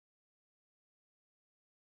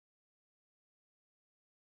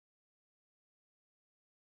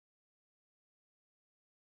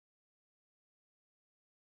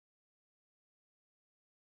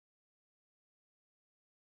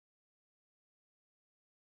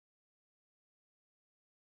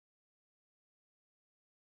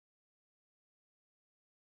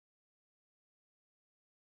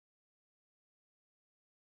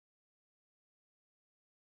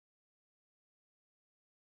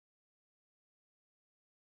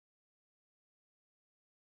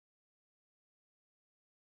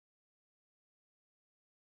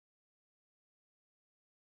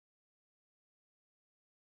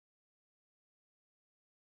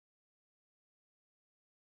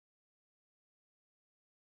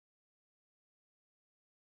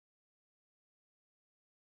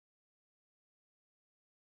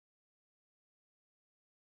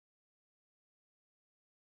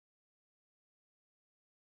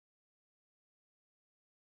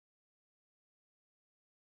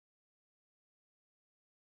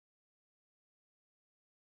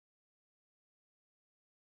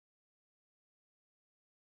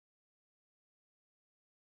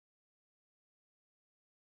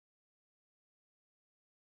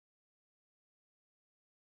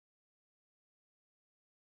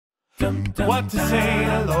what to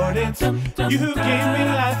say, Lord. It's you who gave me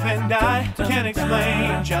life, and I can't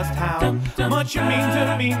explain just how much you mean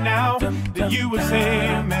to me now that you would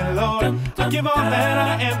save me, Lord. I give all that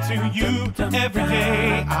I am to you every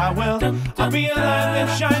day. I'll be a light that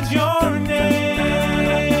shines your name.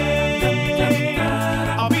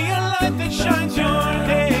 I'll be a light that shines your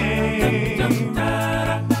name.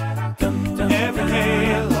 Every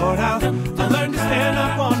day, Lord, I'll learn to stand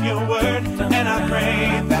up on your word, and I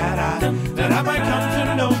pray that I might come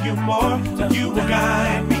to know you more. You will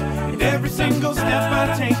guide me in every single step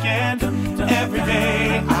I take, and every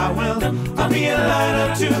day I'll be a light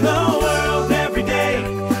up to the world. Every day,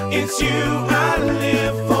 it's you I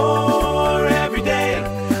live for. Every day,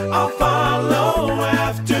 I'll follow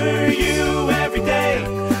after you. Every day,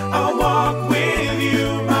 I'll walk with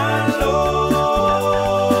you, my Lord.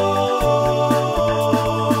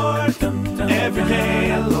 Every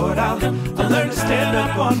day, Lord, I'll learn to stand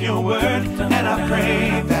up on your word, and I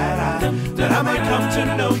pray that I might come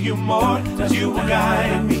to know you more, that you will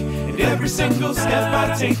guide me in every single step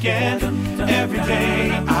I take, and every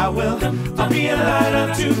day I'll be a light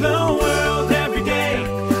unto the world. Every day,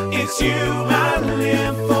 it's you I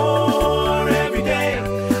live for. Every day,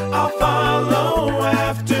 I'll follow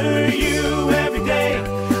after you. Every day,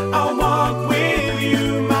 I'll walk with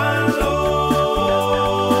you, my Lord.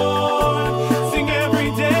 Sing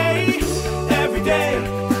every day,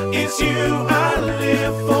 it's you I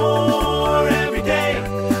live for. Every day,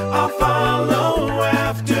 I'll follow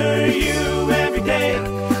after you. Every day,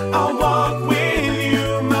 I'll walk with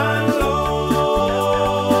you, my Lord.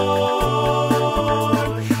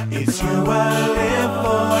 It's you I live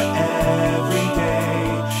for every day.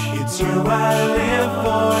 It's you I live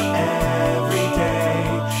for every day.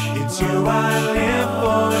 It's you I live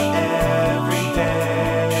for every day.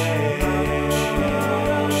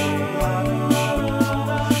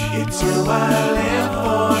 It's you I live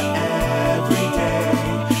for every day.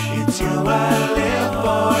 It's you I live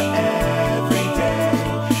for every day.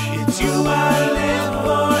 It's you I live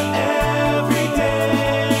for every day.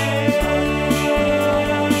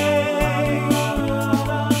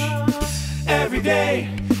 Every day,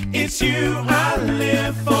 it's you I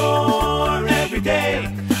live for. Every day,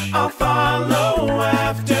 I'll follow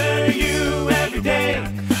after you. Every day,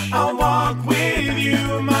 I'll walk with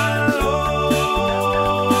you, my Lord.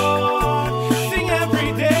 Sing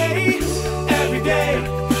every day,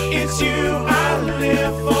 it's you I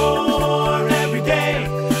live for. Every day,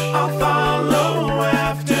 I'll follow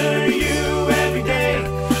after you. Every day,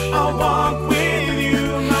 I'll walk with you,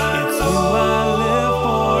 my Lord. It's you I live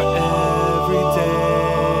for every day.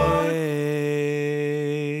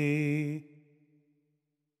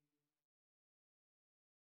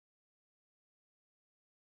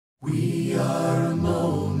 We are a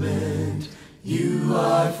moment, you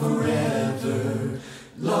are forever,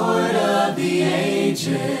 Lord of the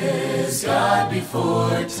ages, God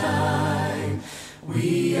before time.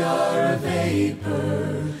 We are a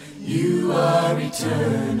vapor, you are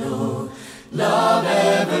eternal, love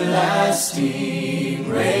everlasting,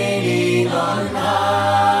 reigning on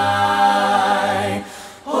high.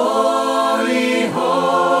 Holy,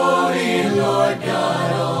 holy, Lord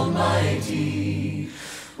God Almighty,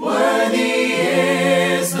 worthy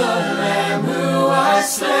is the Lamb who was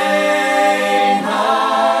slain.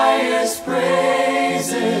 Highest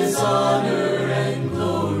praises, honor, and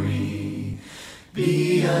glory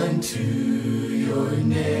be unto your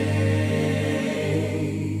name.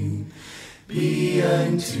 Be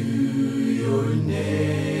unto your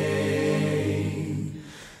name.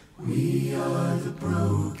 We are the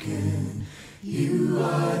broken, you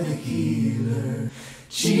are the healer.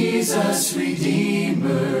 Jesus,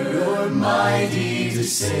 Redeemer, you're mighty to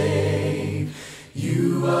save.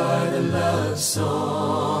 You are the love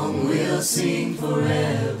song we'll sing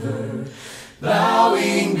forever,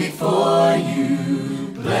 bowing before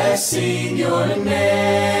you, blessing your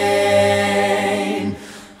name.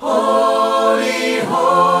 Holy,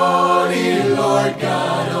 holy, Lord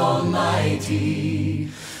God Almighty,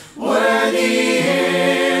 worthy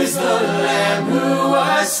is the Lamb who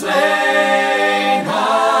was slain.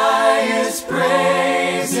 Highest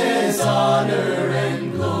praises, honor,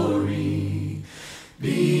 and glory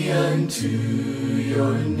be unto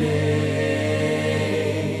your name.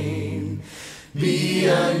 Be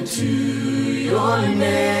unto your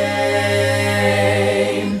name.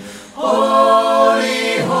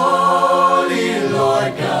 Holy, holy,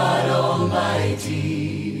 Lord God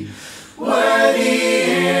Almighty, worthy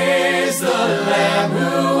is the Lamb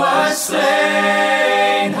who was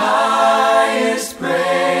slain. Highest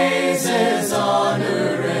praises,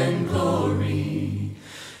 honor, and glory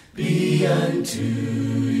be unto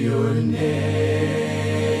your name.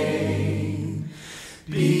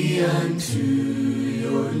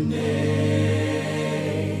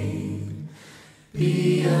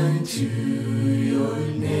 be unto your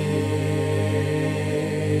name.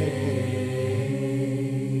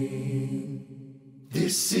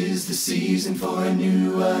 This is the season for a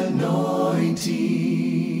new anointing.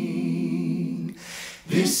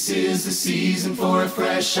 This is the season for a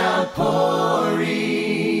fresh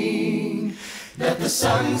outpouring, that the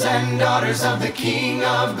sons and daughters of the King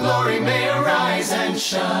of Glory may arise and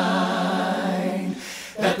shine.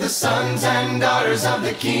 That the sons and daughters of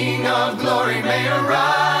the King of Glory may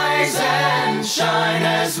arise and shine,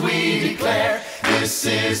 as we declare, this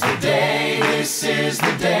is the day, this is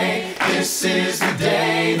the day, this is the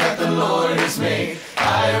day that the Lord has made.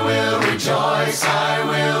 I will rejoice, I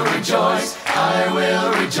will rejoice, I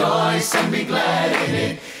will rejoice and be glad in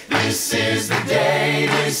it. This is the day,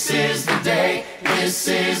 this is the day, this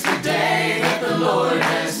is the day that the Lord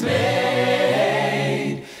has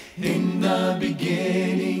made. In the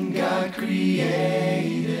beginning God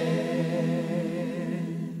created,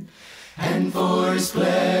 and for His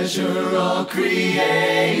pleasure all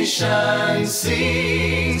creation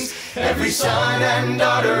sings. Every son and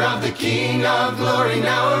daughter of the King of Glory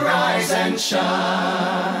now arise and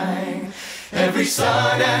shine. Every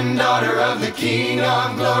son and daughter of the King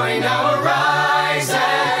of Glory now arise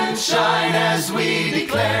and shine, as we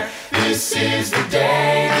declare, this is the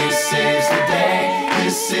day, this is the day,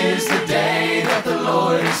 this is the day that the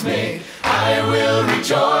Lord has made. I will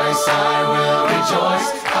rejoice, I will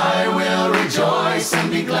rejoice, I will rejoice and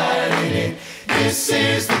be glad in it. This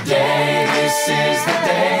is the day, this is the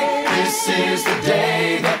day, this is the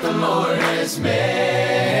day that the Lord has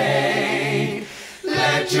made.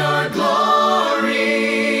 Let your glory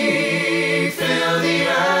fill the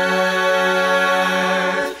earth.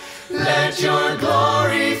 Let your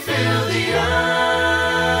glory fill the earth.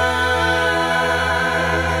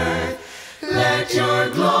 Let your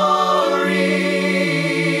glory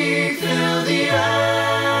fill the earth.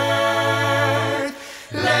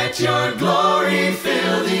 Let your glory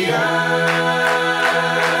fill the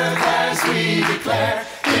earth, as we declare,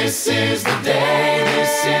 this is the day,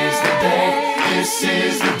 this is the day, this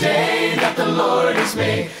is the day that the Lord has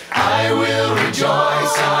made. I will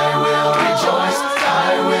rejoice, I will rejoice,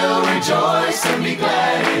 I will rejoice and be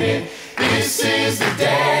glad in it. This is the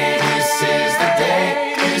day, this is the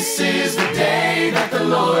day, this is the day that the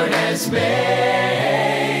Lord has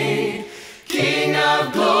made. King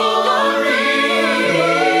of glory,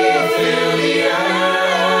 fill the earth.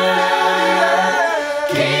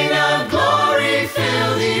 King of glory,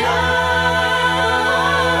 fill the earth.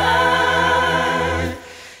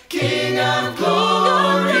 King of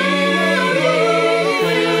glory,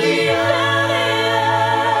 fill the earth.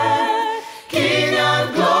 King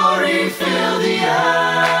of glory, fill the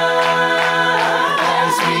earth,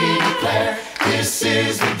 as we declare, this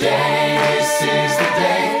is the day, this is the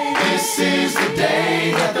day, this is the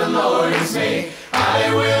day that the Lord has made.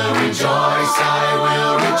 I will rejoice, I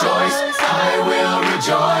will rejoice, I will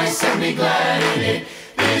rejoice and be glad in it.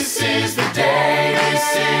 This is the day,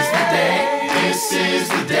 this is the day, this is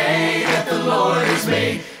the day that the Lord has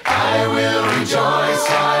made. I will rejoice,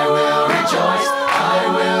 I will rejoice, I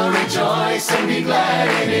will rejoice and be glad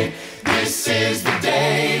in it. This is the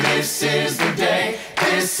day, this is the day,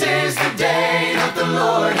 this is the day that the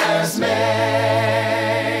Lord has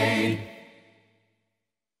made.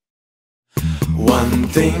 One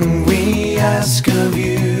thing we ask of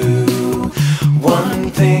you, one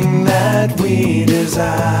thing that we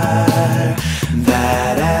desire,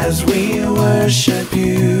 that as we worship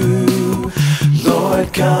you,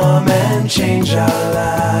 Lord, come and change our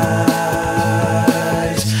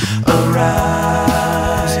lives.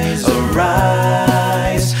 Arise,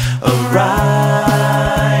 arise,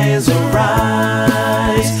 arise,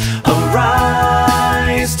 arise,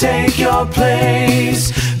 arise, take your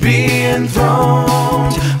place, be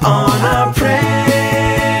enthroned on our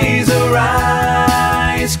praise.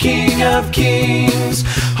 Arise, King of kings,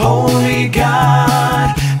 holy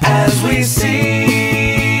God, as we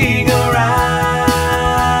sing. Arise,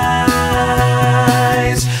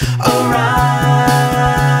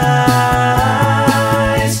 arise,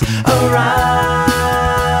 arise,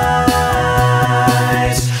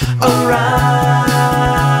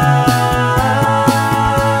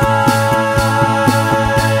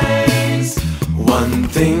 arise. One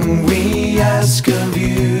thing we ask of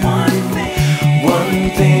you, one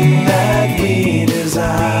thing that we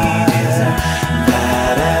desire,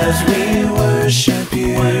 that as we worship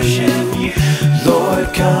you,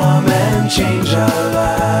 Lord, come and change our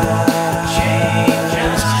lives.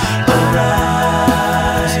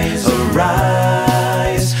 Arise,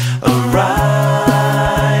 arise,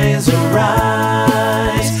 arise,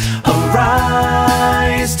 arise,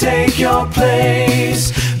 arise, take your place.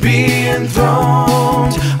 be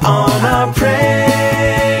enthroned on our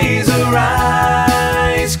praise.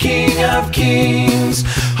 Arise, King of Kings,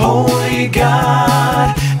 Holy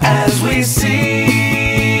God, as we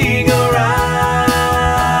sing. Arise,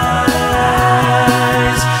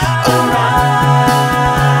 arise,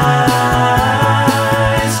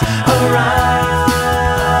 arise,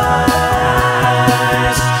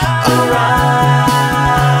 arise,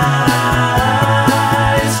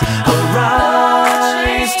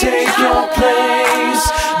 arise. Take your place,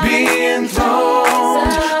 be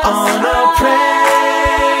enthroned on our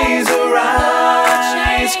praise.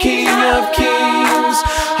 Arise, King of Kings,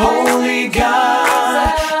 Holy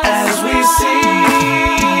God, as we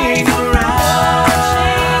sing. Arise,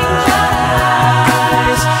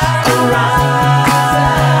 arise,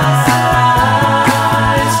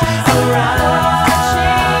 arise, arise.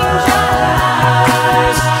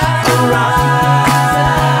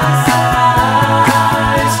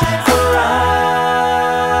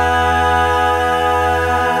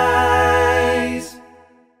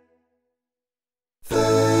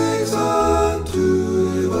 Thanks unto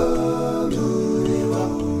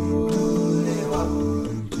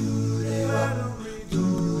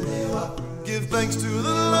Give thanks to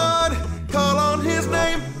the Lord, call on His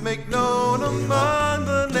name, make known among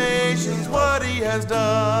the nations what He has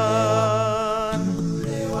done.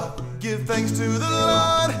 Give thanks to the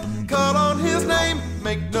Lord, call on His name,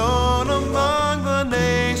 make known among the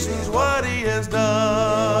nations what He has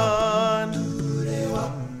done.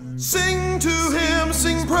 Sing to Him,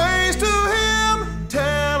 sing praise to Him,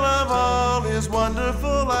 tell of all His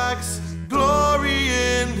wonderful acts, glory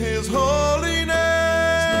in His holy name.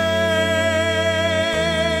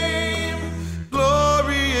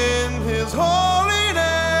 Glory in His holy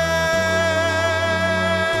name.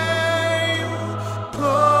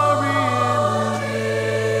 Glory in His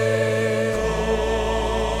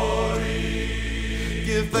name.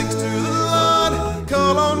 Give thanks to the Lord,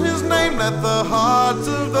 call on His name, let the hearts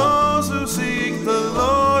of those who seek the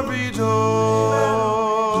Lord rejoice.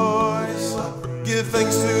 Give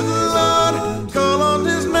thanks to the Lord, call on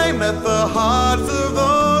His name, let the hearts of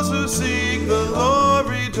those who seek the Lord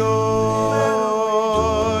rejoice.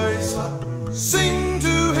 Sing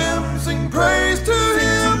to Him, sing praise to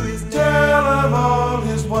Him, tell of all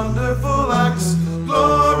His wonderful acts,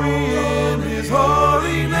 glory in His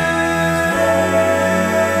holy name.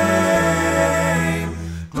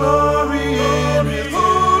 Glory in His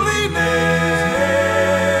holy name.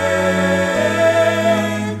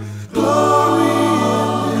 Glory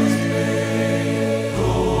in His name.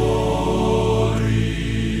 Glory.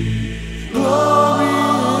 Glory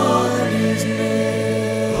in His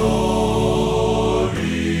name. Glory.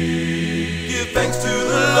 Give thanks to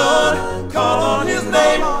the Lord, call on His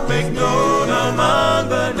name, make known among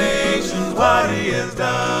the nations what He has done.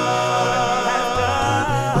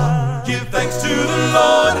 Give thanks to the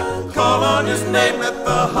Lord, call on His name, let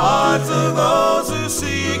the hearts of those who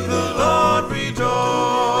seek the Lord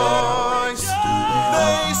rejoice.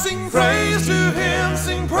 They sing praise to Him,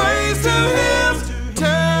 sing praise to Him,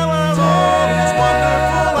 tell of all His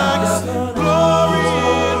wonderful acts, glory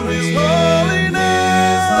in His holy name.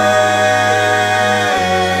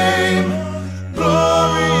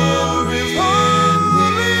 Glory in His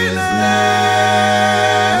holy name.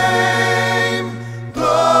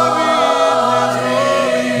 Glory in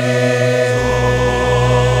His holy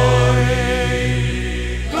name.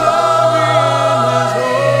 Glory in His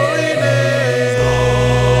holy name.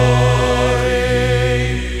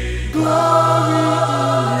 Glory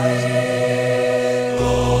in His name.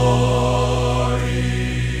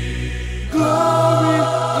 Glory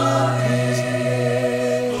in His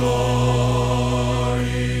name.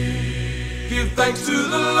 Give thanks to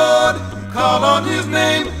the Lord, call on His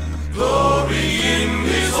name, glory in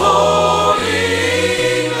His holy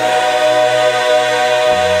name.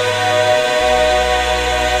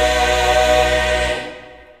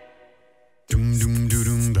 Dum dum dum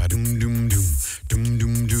dum ba dum dum dum dum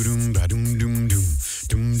dum dum ba dum dum dum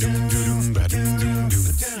dum dum dum ba dum dum dum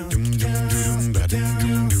dum dum ba dum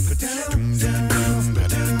dum dum dum dum ba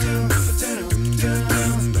dum dum dum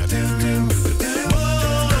dum ba dum dum.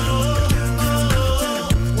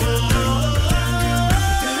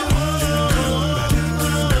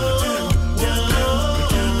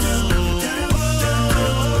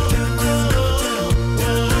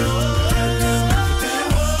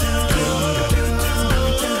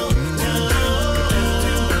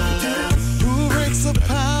 Who breaks the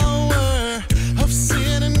power of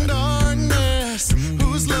sin and darkness?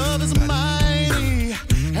 Whose love is mighty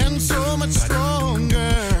and so much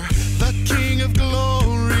stronger? The King of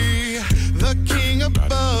glory, the King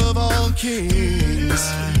above all kings.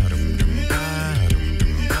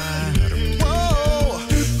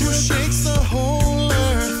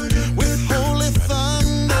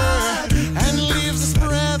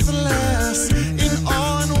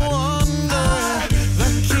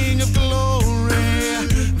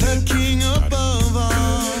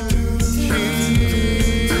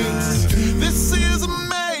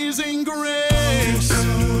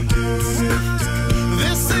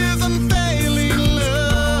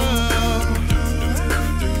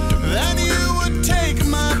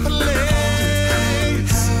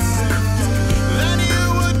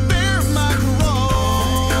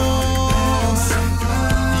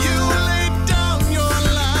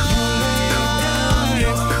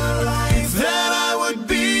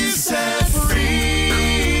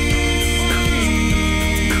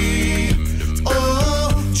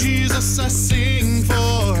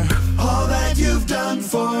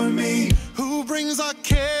 our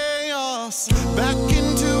chaos back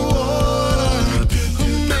into order, who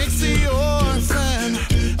makes the orphan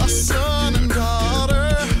a son and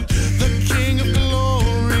daughter, the King of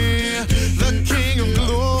glory, the King of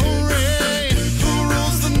glory, who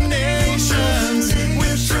rules the nations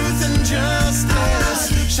with truth and justice,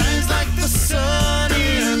 shines like the sun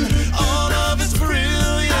in all of its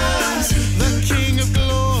brilliance, the King of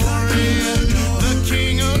glory, the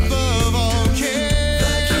King above all kings.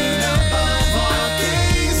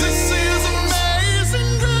 This is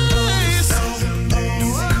amazing grace.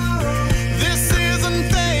 This is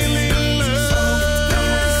unfailing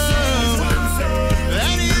love,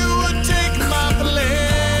 that you would take my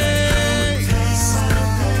place,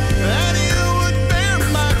 that you would bear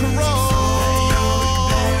my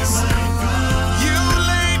cross. You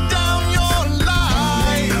laid down your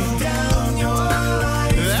life,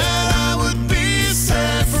 that I would be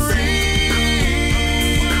set free.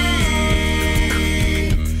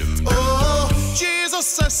 Oh,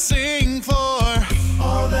 Jesus, I sing for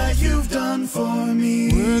all that you've done for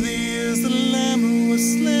me. Worthy is the Lamb who was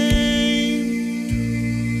slain.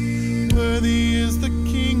 Worthy is the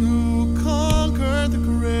King who conquered the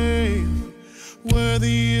grave.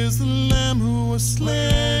 Worthy is the Lamb who was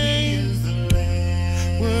slain.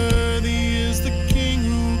 Worthy is the King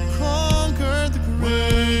who conquered the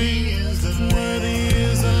grave. Worthy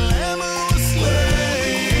is the Lamb who was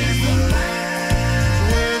slain.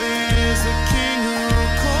 Worthy is the King who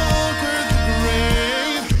conquered the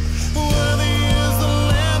grave. Worthy is the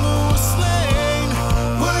Lamb who was slain.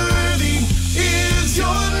 Worthy is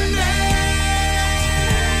your name.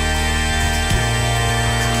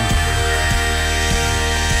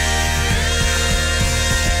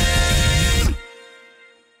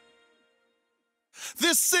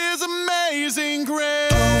 This is amazing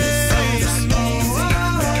grace.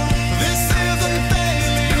 This is unfailing love.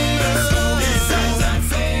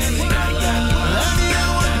 That you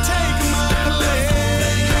would take my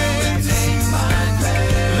place.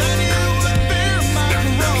 That you would bear my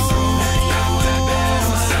cross.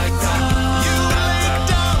 You laid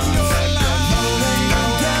down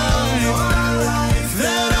your life,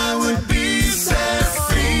 that I would be set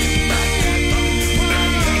free.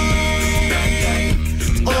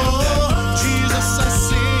 Oh, Jesus, I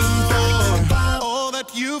sing for all that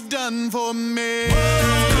you've done for me.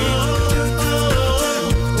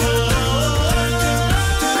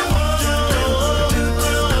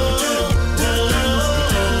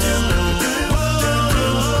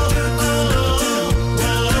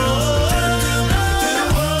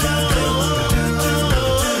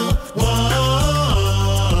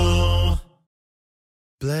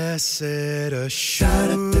 Blessed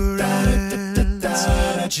assurance,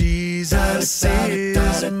 Jesus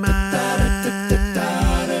is mine.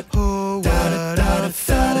 Oh, what a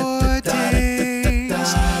foretaste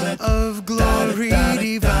of glory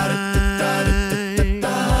divine,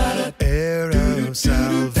 heir of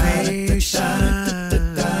salvation,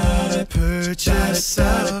 purchase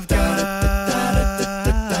of God,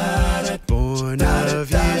 born of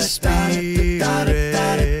His Spirit,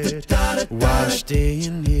 washed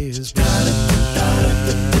in His blood.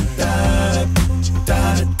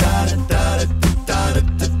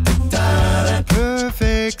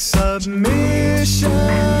 Perfect submission,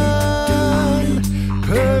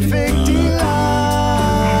 perfect delight,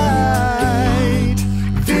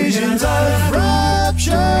 visions of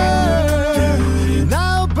rapture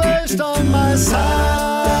now burst on my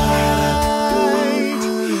sight.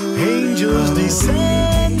 Angels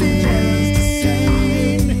descending,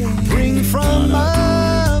 bring from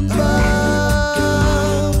above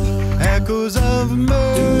echoes of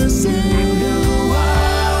mercy,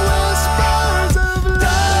 whispers of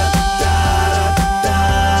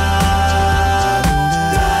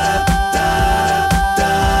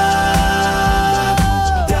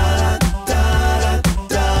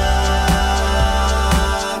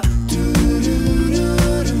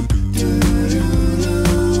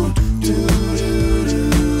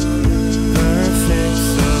perfect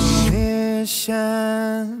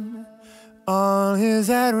submission, all is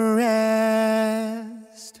at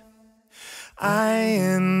rest. I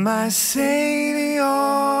in my Savior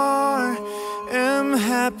am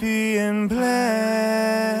happy and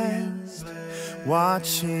blessed,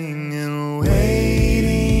 watching and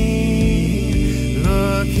waiting,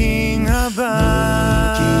 looking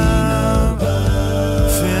above,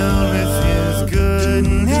 filled with His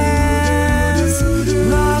goodness,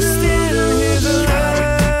 lost in His love.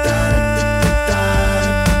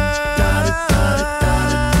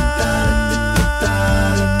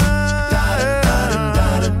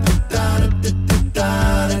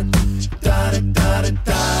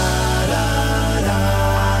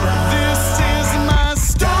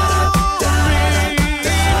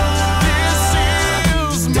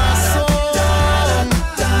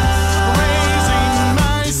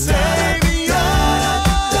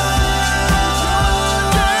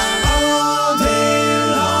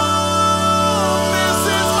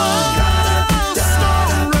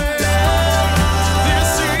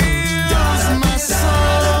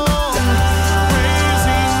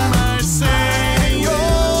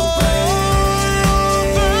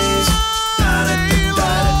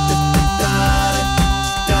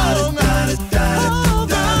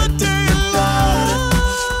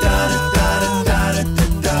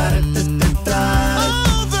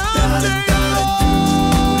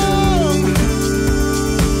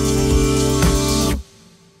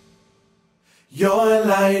 Your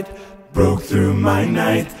light broke through my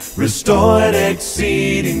night, restored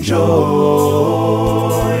exceeding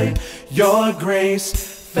joy. Your grace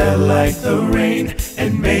fell like the rain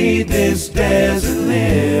and made this desert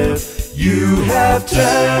live. You have turned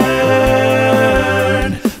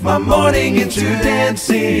my mourning into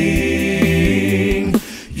dancing.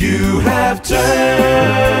 You have turned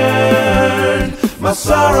my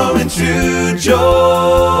sorrow into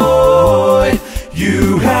joy.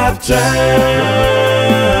 You have turned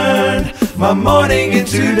my mourning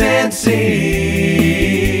into dancing.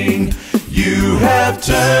 You have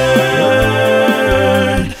turned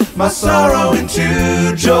my sorrow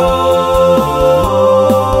into joy.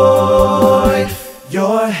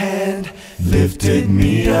 Your hand lifted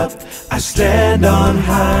me up, I stand on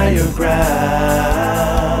higher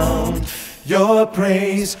ground. Your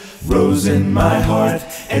praise rose in my heart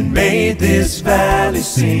and made this valley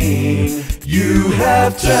sing. You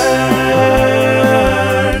have turned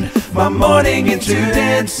my mourning into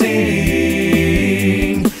dancing.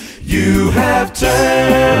 You have turned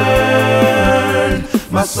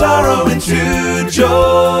my sorrow into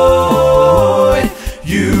joy.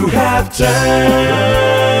 You have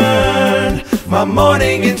turned my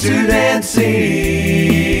mourning into dancing.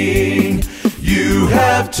 You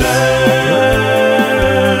have turned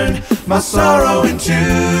my sorrow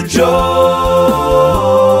into joy.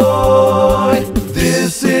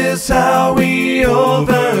 This is how we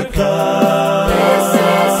overcome. This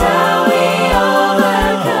is how we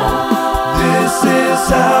overcome. This is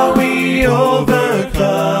how we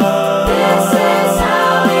overcome. This is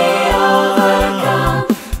how we overcome.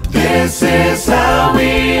 This is how we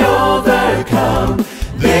overcome.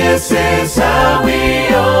 This is how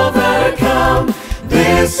we overcome.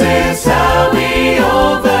 This is how we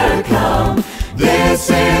overcome. This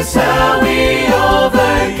is how we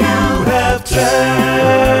overcome. You have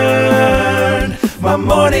turned my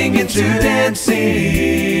mourning into dancing.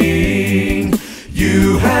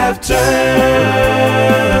 You have turned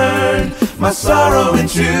my sorrow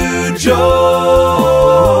into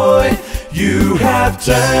joy. You have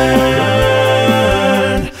turned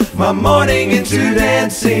my mourning into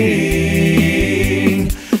dancing.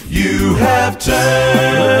 You have turned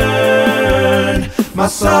my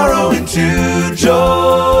sorrow into joy.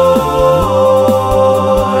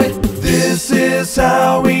 This is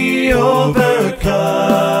how we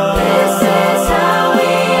overcome. This is how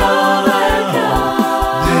we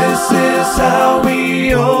overcome. This is how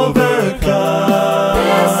we overcome. This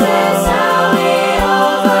is how we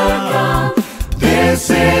overcome. This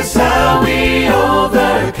is how we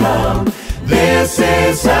overcome. This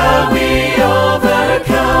is how we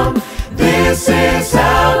overcome. This is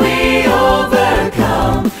how we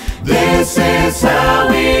overcome. This is how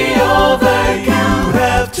we overcome. You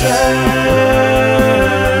have turned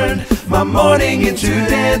my mourning into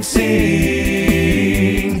dancing.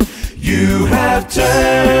 You have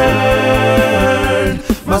turned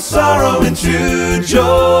my sorrow into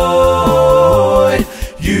joy.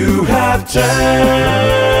 You have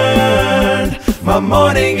turned my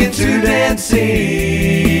mourning into dancing.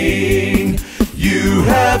 You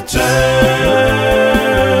have turned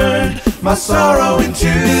my sorrow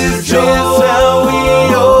into joy.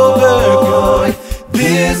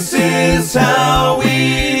 This is how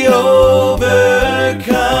we overcome.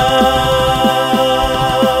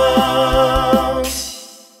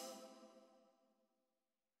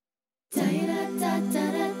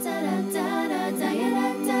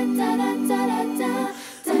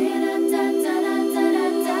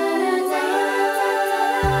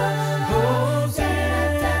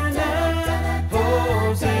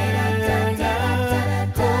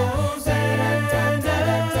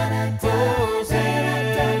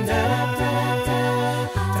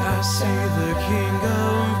 I see the King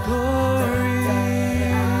of Glory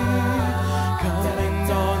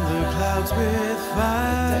coming on the clouds with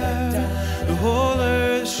fire. The whole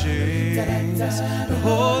earth shakes, the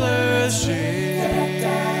whole earth shakes.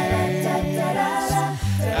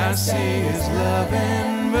 I see His love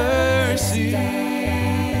and mercy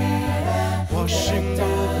washing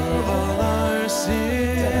over all our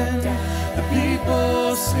sin. The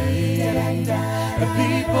people sing, the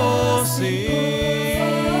people sing.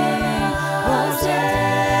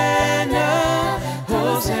 Hosanna,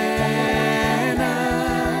 Hosanna,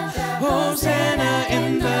 Hosanna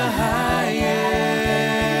in the highest.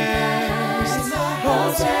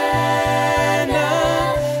 Hosanna,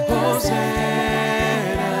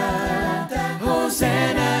 Hosanna,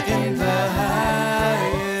 Hosanna in the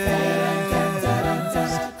highest.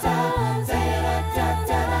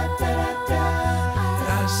 I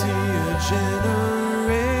see a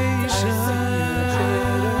generation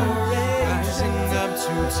rising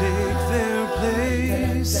take their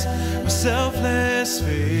place. My selfless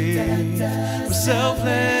faith, my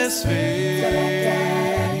selfless faith.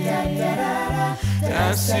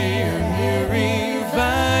 I see a new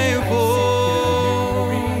revival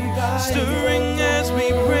stirring as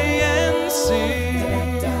we pray and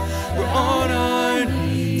sing. We're on our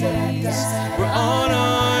knees, we're on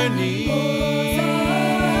our knees.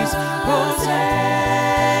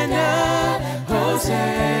 Hosanna,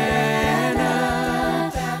 Hosanna,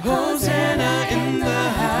 Hosanna in the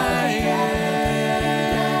highest.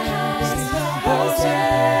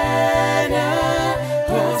 Hosanna,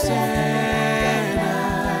 Hosanna,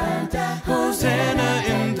 Hosanna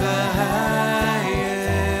in the highest.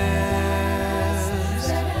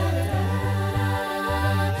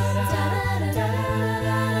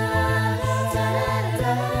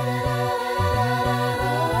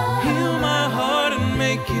 Heal my heart and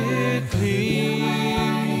make it clean.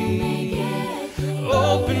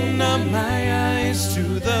 Open up my eyes to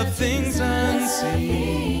the things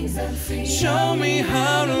unseen. Show me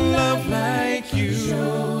how to love like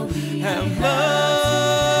you have loved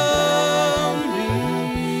me.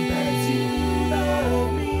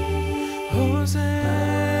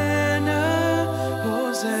 Hosanna,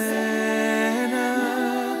 Hosanna,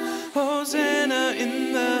 Hosanna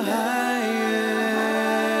in the highest.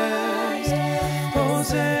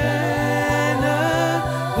 Hosanna,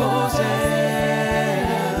 Hosanna,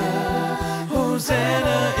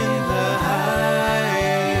 Hosanna in the highest.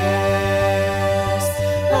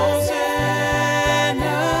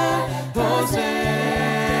 Hosanna, Hosanna,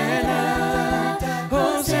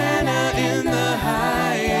 Hosanna in the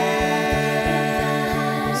highest.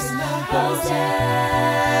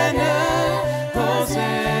 Hosanna,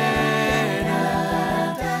 Hosanna,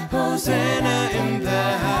 Hosanna in the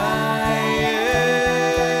highest.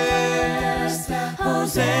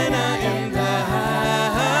 Hosanna in the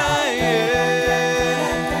highest.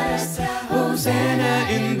 Hosanna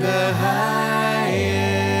in the highest.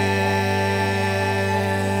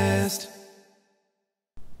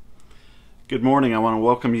 Good morning. I want to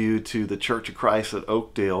welcome you to the Church of Christ at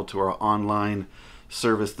Oakdale, to our online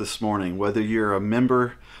service this morning. Whether you're a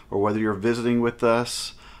member or whether you're visiting with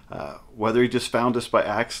us, whether you just found us by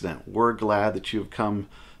accident, we're glad that you have come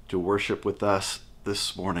to worship with us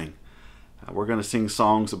this morning. We're going to sing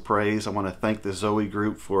songs of praise. I want to thank the Zoe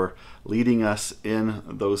group for leading us in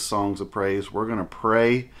those songs of praise. We're going to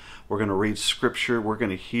pray. We're going to read scripture. We're going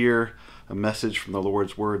to hear a message from the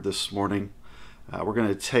Lord's Word this morning. We're going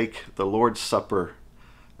to take the Lord's Supper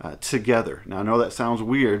together. Now, I know that sounds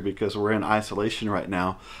weird because we're in isolation right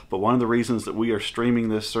now, but one of the reasons that we are streaming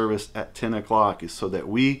this service at 10 o'clock is so that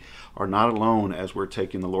we are not alone as we're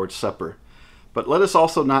taking the Lord's Supper. But let us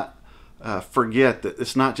also not forget that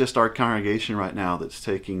it's not just our congregation right now that's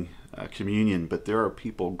taking communion, but there are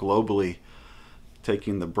people globally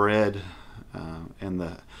taking the bread and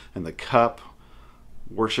the cup,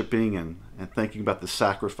 worshiping and thinking about the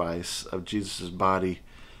sacrifice of Jesus' body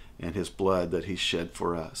and his blood that he shed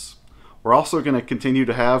for us. We're also going to continue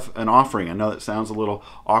to have an offering. I know that sounds a little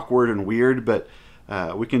awkward and weird, but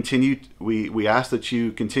we ask that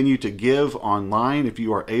you continue to give online if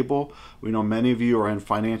you are able. We know many of you are in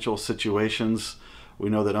financial situations. We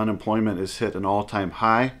know that unemployment has hit an all-time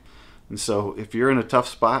high. And so if you're in a tough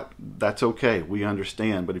spot, that's okay. We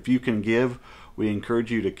understand. But if you can give, we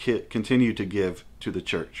encourage you to continue to give to the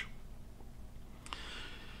church.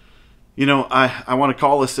 You know, I want to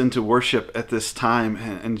call us into worship at this time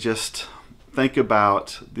and just think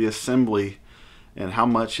about the assembly and how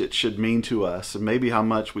much it should mean to us, and maybe how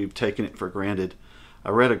much we've taken it for granted. I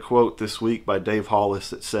read a quote this week by Dave Hollis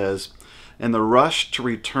that says, "In the rush to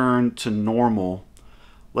return to normal,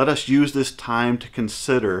 let us use this time to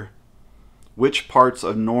consider which parts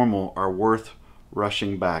of normal are worth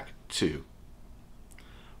rushing back to."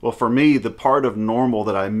 Well, for me, the part of normal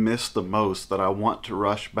that I miss the most, that I want to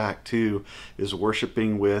rush back to, is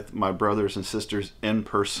worshiping with my brothers and sisters in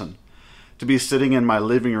person. To be sitting in my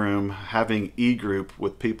living room having e-group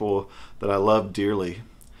with people that I love dearly,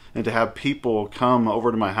 and to have people come over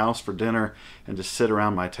to my house for dinner and to sit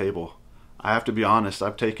around my table. I have to be honest,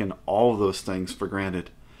 I've taken all of those things for granted,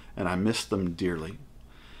 and I miss them dearly.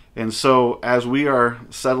 And so as we are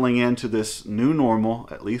settling into this new normal,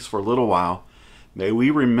 at least for a little while, may we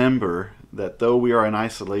remember that though we are in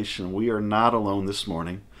isolation, we are not alone this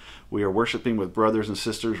morning. We are worshiping with brothers and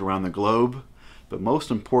sisters around the globe, but most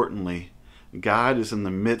importantly, God is in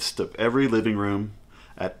the midst of every living room,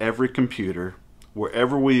 at every computer,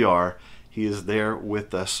 wherever we are, He is there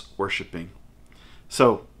with us worshiping.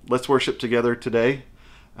 So let's worship together today.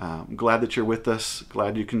 I'm glad that you're with us.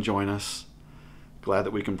 Glad you can join us. Glad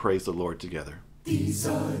that we can praise the Lord together. These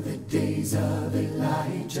are the days of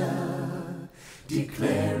Elijah,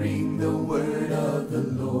 declaring the word of the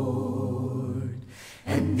Lord.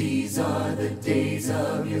 And these are the days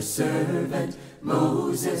of your servant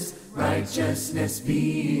Moses, righteousness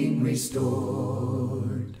being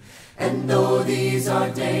restored. And though these are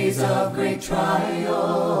days of great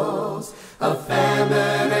trials, of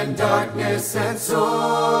famine and darkness and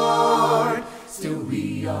sword, still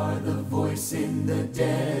we are the voice in the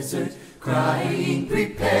desert, crying,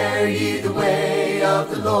 prepare ye the way of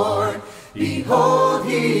the Lord. Behold,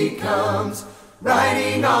 he comes,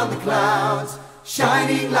 riding on the clouds,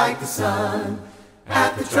 shining like the sun,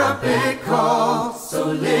 at the trumpet call.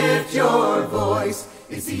 So lift your voice,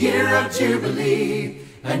 it's the year of Jubilee,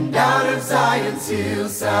 and out of Zion's hill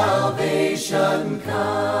salvation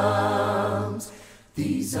comes.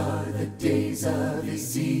 These are the days of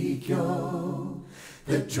Ezekiel,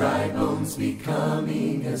 the dry bones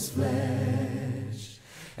becoming as flesh.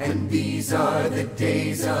 And these are the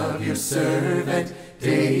days of your servant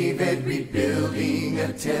David, rebuilding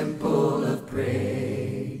a temple of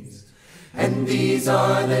praise. And these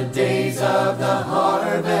are the days of the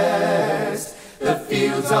harvest, the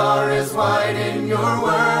fields are as white in your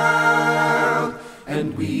world.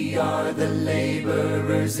 And we are the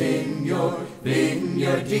laborers in your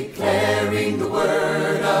vineyard, declaring the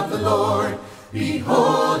word of the Lord.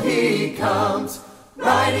 Behold, he comes,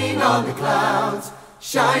 riding on the clouds,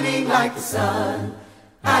 shining like the sun,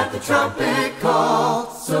 at the trumpet call.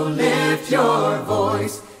 So lift your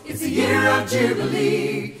voice, it's the year of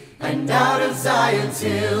Jubilee, and out of Zion's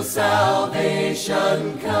hill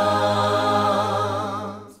salvation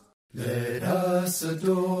comes. Let us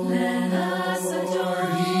adore, the ever-living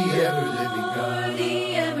God,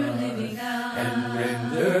 and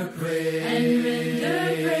render praise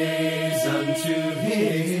unto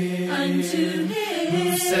Him,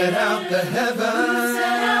 who set out the heavens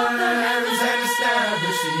and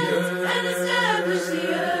established the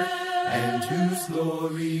earth, and whose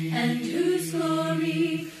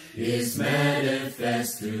glory is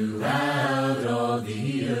manifest throughout all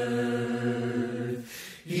the earth.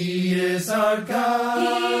 He is our God. He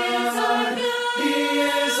is our God. He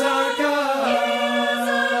is our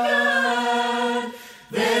God.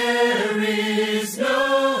 There is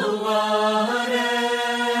no one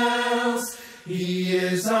else. He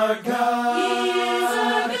is our God. He is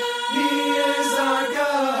our God. He is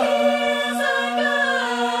our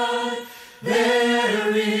God.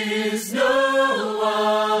 There is no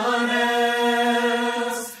one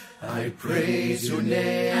else. I praise your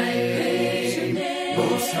name.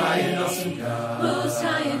 Most high and awesome God, most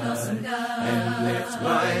high and awesome God, and lift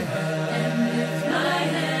my hands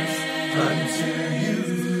unto you.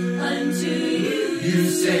 You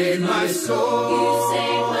save my soul,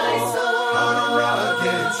 on a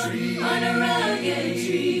rugged tree,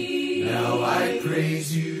 Now I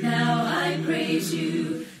praise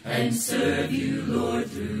you, and serve you, Lord,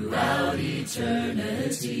 throughout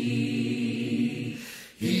eternity.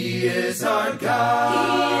 He is our God. He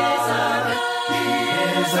is our God. He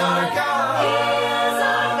is our God. He is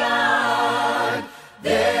our God.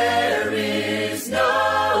 There is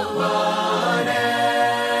no one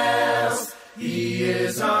else. He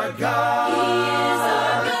is our God. He is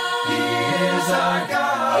our God. He is our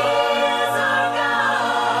God. He is our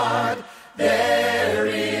God. There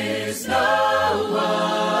is no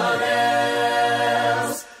one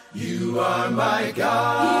else. You are my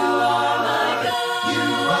God. You are my God. You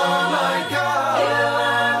are my God. You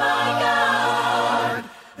are my God.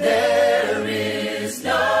 There is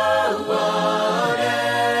no one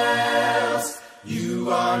else. You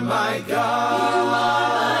are my God. You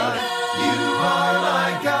are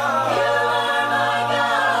my God. You are my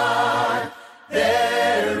God.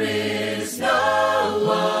 There is no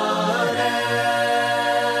one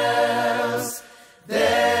else.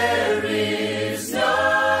 There is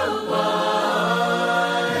no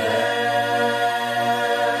one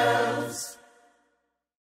else.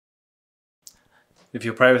 If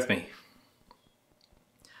you'll pray with me.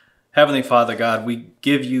 Heavenly Father God, we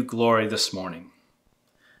give you glory this morning.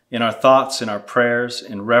 In our thoughts, in our prayers,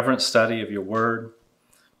 in reverent study of your word.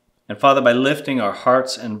 And Father, by lifting our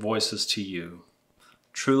hearts and voices to you,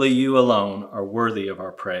 truly you alone are worthy of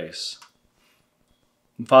our praise.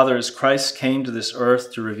 And Father, as Christ came to this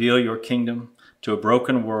earth to reveal your kingdom to a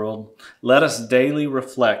broken world, let us daily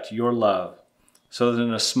reflect your love, so that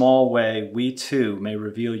in a small way we too may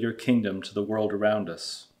reveal your kingdom to the world around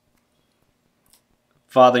us.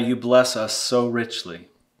 Father, you bless us so richly.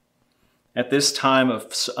 At this time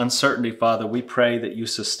of uncertainty, Father, we pray that you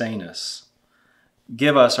sustain us.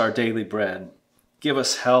 Give us our daily bread. Give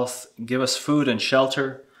us health. Give us food and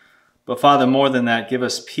shelter. But Father, more than that, give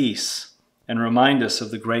us peace and remind us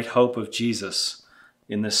of the great hope of Jesus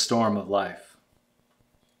in this storm of life.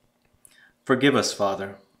 Forgive us,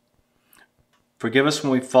 Father. Forgive us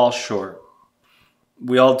when we fall short.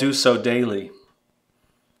 We all do so daily.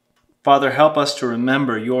 Father, help us to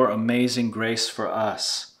remember your amazing grace for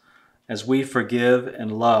us as we forgive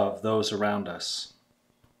and love those around us.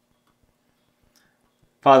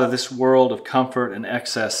 Father, this world of comfort and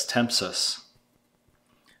excess tempts us.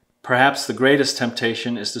 Perhaps the greatest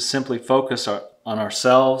temptation is to simply focus on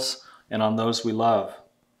ourselves and on those we love.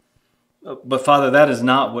 But Father, that is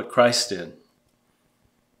not what Christ did.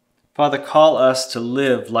 Father, call us to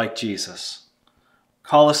live like Jesus.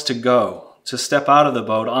 Call us to go, to step out of the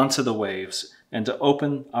boat onto the waves, and to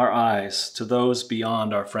open our eyes to those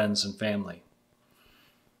beyond our friends and family.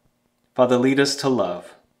 Father, lead us to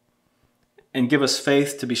love, and give us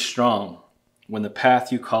faith to be strong when the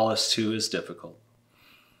path you call us to is difficult.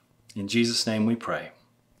 In Jesus' name we pray.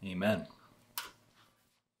 Amen.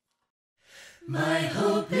 My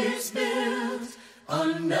hope is built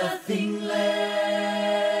on nothing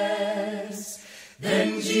less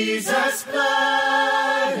than Jesus'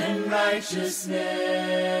 blood and righteousness.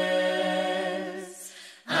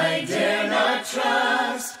 I dare not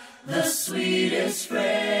trust the sweetest frame,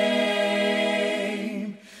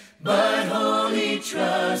 but wholly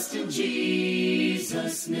trust in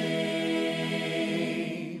Jesus' name.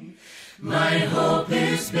 My hope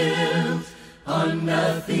is built on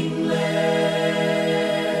nothing less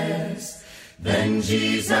than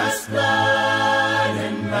Jesus' blood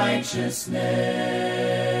and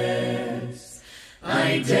righteousness.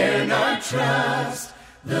 I dare not trust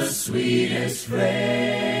the sweetest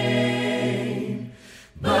frame,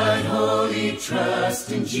 but wholly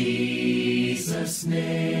trust in Jesus'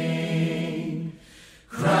 name.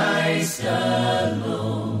 Christ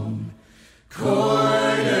alone,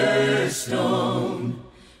 cornerstone,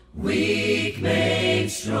 weak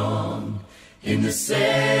made strong in the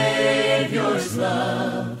Savior's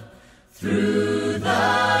love through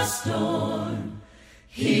the storm.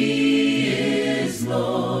 He is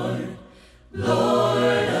Lord,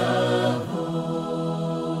 Lord of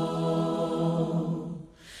all.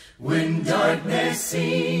 When darkness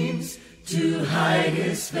seems to hide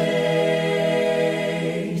his face,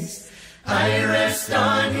 I rest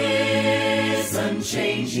on his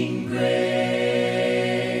unchanging grace.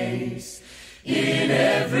 In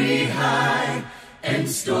every high and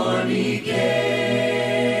stormy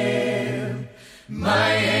gale,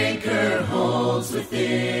 my anchor holds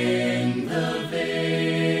within the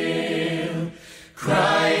veil.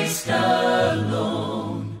 Christ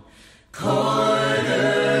alone,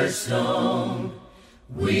 cornerstone,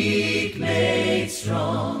 weak made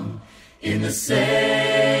strong in the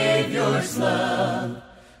Savior's love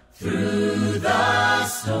through the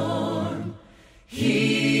storm.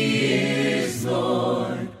 He is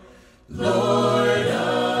Lord, Lord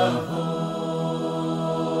of all.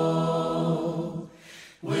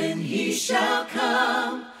 When he shall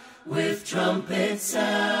come with trumpet sound,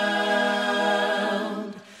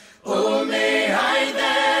 oh, may I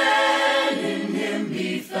then in him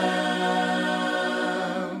be found,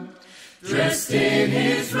 dressed in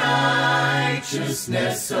his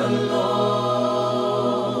righteousness alone,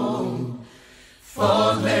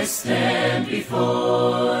 faultless stand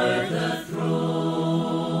before the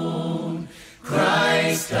throne.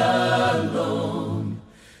 Christ alone,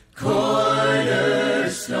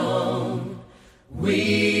 cornerstone,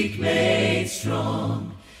 weak made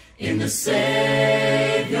strong in the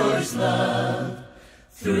Savior's love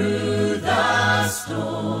through the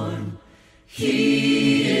storm.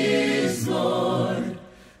 He is Lord,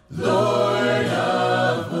 Lord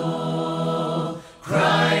of all.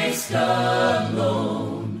 Christ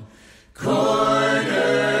alone,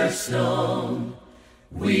 cornerstone,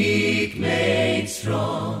 weak made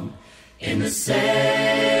strong in the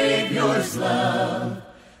Savior's love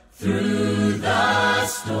through the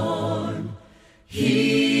storm.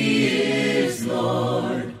 He is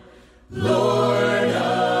Lord, Lord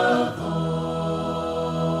of all.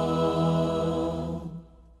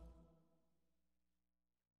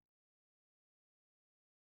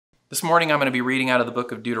 This morning I'm going to be reading out of the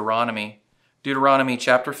book of Deuteronomy, Deuteronomy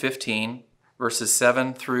chapter 15, verses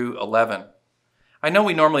 7 through 11. I know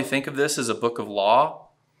we normally think of this as a book of law,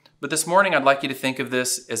 but this morning I'd like you to think of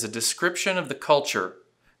this as a description of the culture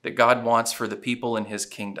that God wants for the people in his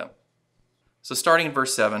kingdom. So starting in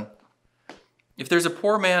verse 7, if there's a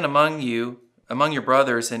poor man among your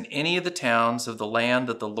brothers in any of the towns of the land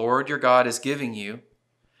that the Lord your God is giving you,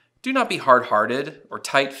 do not be hard-hearted or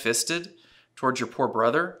tight-fisted towards your poor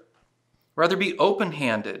brother. Rather be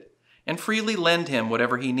open-handed and freely lend him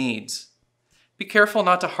whatever he needs. Be careful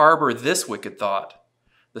not to harbor this wicked thought.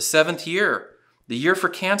 The 7th year, the year for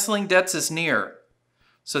canceling debts, is near,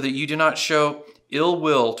 so that you do not show ill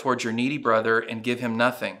will towards your needy brother and give him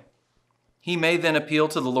nothing. He may then appeal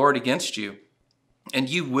to the Lord against you, and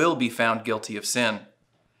you will be found guilty of sin.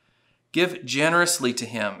 Give generously to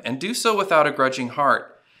him, and do so without a grudging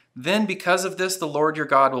heart. Then because of this, the Lord your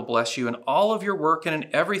God will bless you in all of your work and in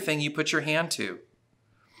everything you put your hand to.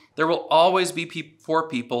 There will always be poor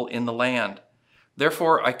people in the land.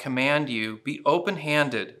 Therefore, I command you, be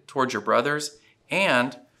open-handed toward your brothers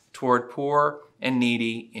and toward poor and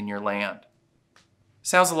needy in your land.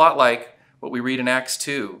 Sounds a lot like what we read in Acts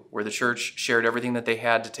 2, where the church shared everything that they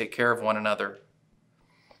had to take care of one another.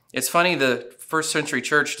 It's funny, the first century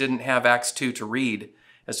church didn't have Acts 2 to read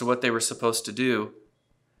as to what they were supposed to do.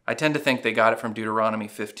 I tend to think they got it from Deuteronomy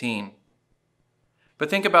 15. But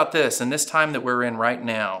think about this, in this time that we're in right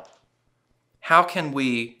now, how can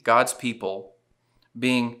we, God's people,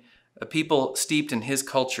 being a people steeped in his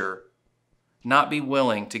culture, not be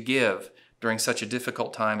willing to give during such a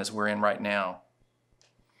difficult time as we're in right now?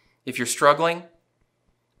 If you're struggling,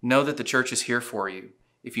 know that the church is here for you.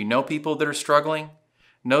 If you know people that are struggling,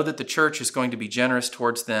 know that the church is going to be generous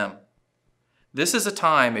towards them. This is a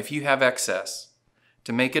time, if you have excess,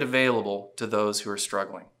 to make it available to those who are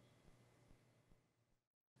struggling.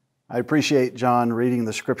 I appreciate John reading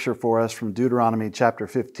the scripture for us from Deuteronomy chapter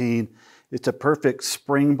 15. It's a perfect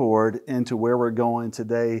springboard into where we're going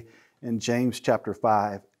today in James chapter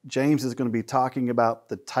 5. James is going to be talking about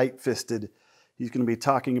the tight-fisted. He's going to be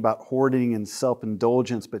talking about hoarding and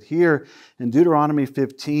self-indulgence. But here in Deuteronomy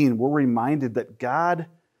 15, we're reminded that God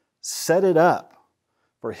set it up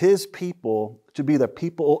for his people to be the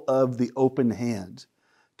people of the open hand,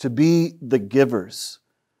 to be the givers.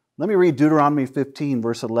 Let me read Deuteronomy 15,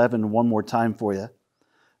 verse 11 one more time for you.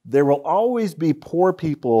 There will always be poor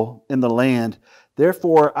people in the land.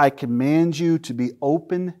 Therefore, I command you to be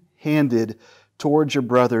open-handed towards your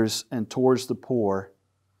brothers and towards the poor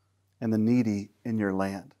and the needy in your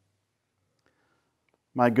land.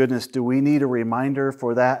 My goodness, do we need a reminder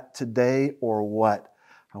for that today or what?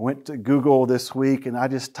 I went to Google this week and I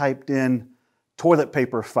just typed in toilet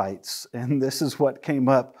paper fights, and this is what came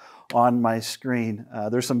up on my screen.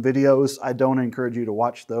 There's some videos. I don't encourage you to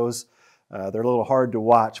watch those. They're a little hard to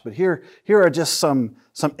watch, but here are just some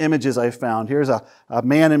images I found. Here's a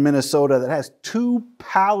man in Minnesota that has 2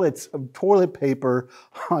 pallets of toilet paper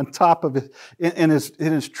on top of it in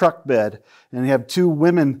his truck bed, and you have 2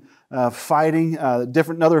 women fighting.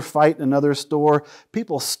 Another fight in another store.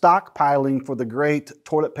 People stockpiling for the great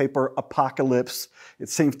toilet paper apocalypse. It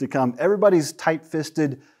seems to come. Everybody's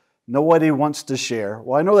tight-fisted. Nobody wants to share.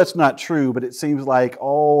 Well, I know that's not true, but it seems like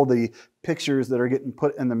all the pictures that are getting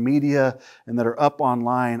put in the media and that are up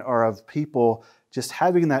online are of people just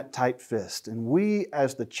having that tight fist. And we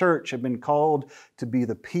as the church have been called to be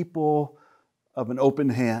the people of an open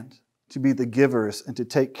hand, to be the givers and to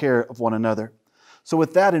take care of one another. So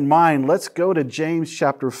with that in mind, let's go to James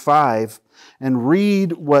chapter 5 and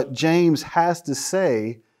read what James has to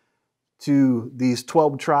say to these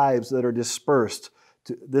 12 tribes that are dispersed.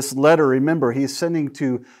 This letter, remember, he's sending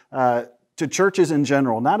to churches in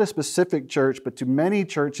general, not a specific church, but to many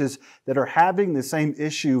churches that are having the same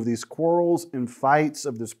issue of these quarrels and fights,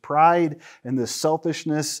 of this pride and this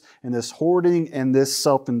selfishness and this hoarding and this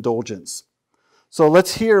self-indulgence. So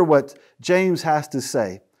let's hear what James has to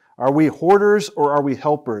say. Are we hoarders or are we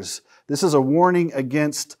helpers? This is a warning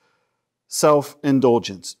against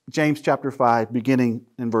self-indulgence. James chapter 5, beginning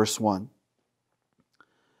in verse 1.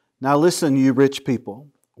 Now listen, you rich people,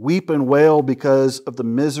 weep and wail because of the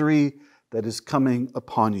misery that is coming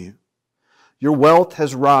upon you. Your wealth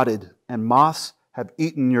has rotted, and moths have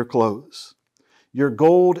eaten your clothes. Your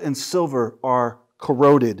gold and silver are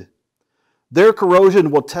corroded. Their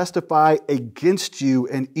corrosion will testify against you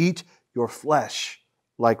and eat your flesh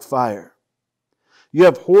like fire. You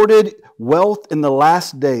have hoarded wealth in the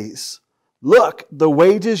last days. Look, the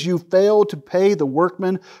wages you failed to pay the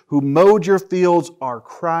workmen who mowed your fields are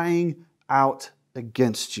crying out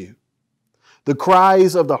against you. The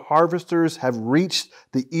cries of the harvesters have reached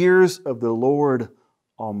the ears of the Lord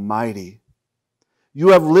Almighty. You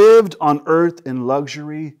have lived on earth in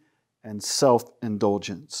luxury and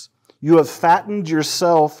self-indulgence. You have fattened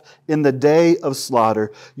yourself in the day of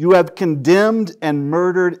slaughter. You have condemned and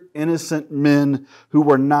murdered innocent men who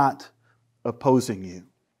were not opposing you.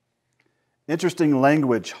 Interesting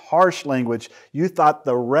language, harsh language. You thought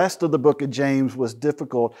the rest of the book of James was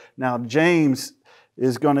difficult. Now James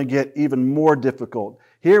is going to get even more difficult.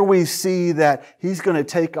 Here we see that he's going to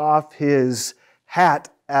take off his hat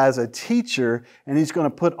as a teacher, and he's going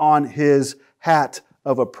to put on his hat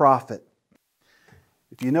of a prophet.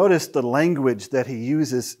 If you notice the language that he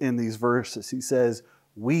uses in these verses, he says,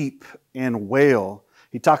 weep and wail.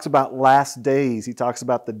 He talks about last days. He talks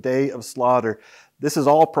about the day of slaughter. This is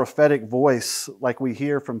all prophetic voice like we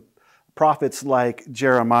hear from prophets like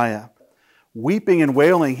Jeremiah. Weeping and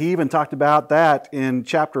wailing, he even talked about that in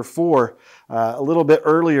chapter 4, a little bit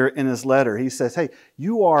earlier in his letter. He says, hey,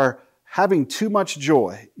 you are having too much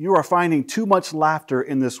joy. You are finding too much laughter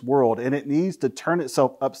in this world, and it needs to turn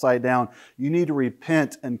itself upside down. You need to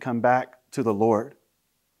repent and come back to the Lord.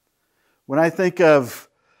 When I think of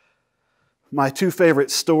my two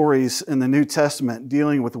favorite stories in the New Testament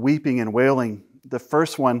dealing with weeping and wailing, the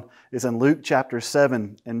first one is in Luke chapter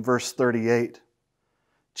 7 and verse 38.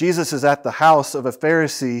 Jesus is at the house of a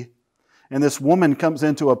Pharisee, and this woman comes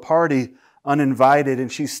into a party uninvited,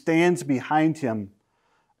 and she stands behind him,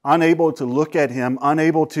 unable to look at him,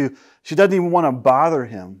 she doesn't even want to bother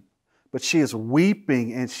him, but she is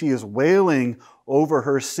weeping and she is wailing over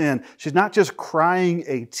her sin. She's not just crying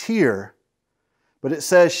a tear, but it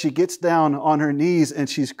says she gets down on her knees and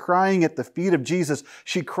she's crying at the feet of Jesus.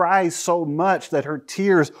 She cries so much that her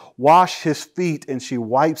tears wash his feet and she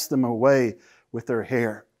wipes them away with her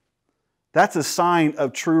hair. That's a sign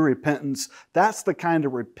of true repentance. That's the kind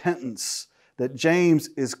of repentance that James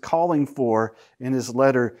is calling for in his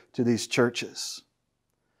letter to these churches.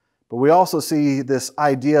 But we also see this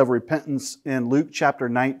idea of repentance in Luke chapter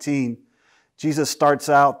 19. Jesus starts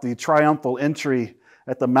out the triumphal entry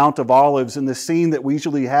at the Mount of Olives, and the scene that we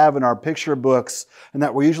usually have in our picture books and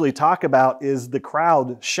that we usually talk about is the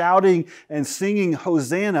crowd shouting and singing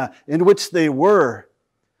Hosanna, in which they were.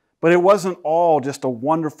 But it wasn't all just a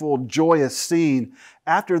wonderful, joyous scene.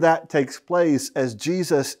 After that takes place, as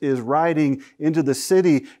Jesus is riding into the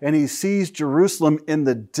city and he sees Jerusalem in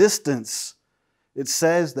the distance, it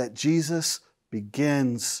says that Jesus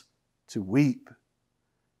begins to weep.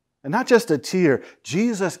 And not just a tear,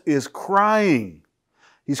 Jesus is crying.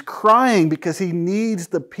 He's crying because he needs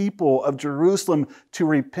the people of Jerusalem to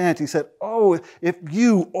repent. He said, oh, if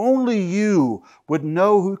you, only you, would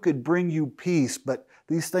know who could bring you peace, but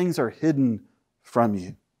these things are hidden from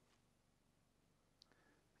you.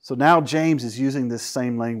 So now James is using this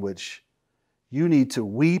same language. You need to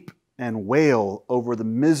weep and wail over the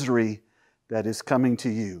misery that is coming to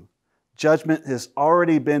you. Judgment has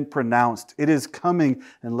already been pronounced. It is coming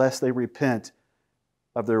unless they repent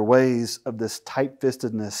of their ways of this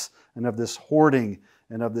tight-fistedness and of this hoarding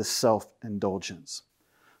and of this self-indulgence.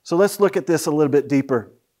 So let's look at this a little bit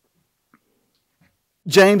deeper.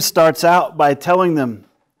 James starts out by telling them,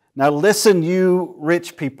 now listen, you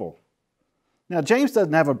rich people. Now, James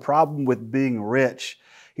doesn't have a problem with being rich.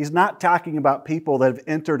 He's not talking about people that have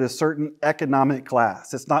entered a certain economic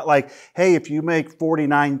class. It's not like, hey, if you make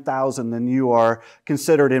 $49,000, then you are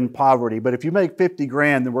considered in poverty. But if you make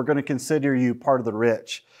 $50,000, then we're going to consider you part of the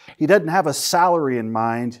rich. He doesn't have a salary in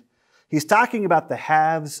mind. He's talking about the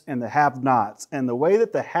haves and the have-nots and the way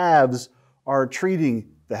that the haves are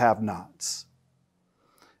treating the have-nots.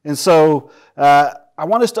 And so I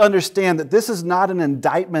want us to understand that this is not an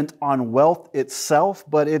indictment on wealth itself,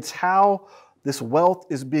 but it's how this wealth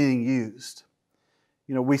is being used.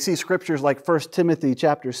 You know, we see scriptures like 1 Timothy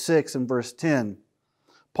chapter 6 and verse 10.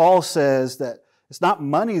 Paul says that it's not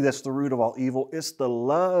money that's the root of all evil, it's the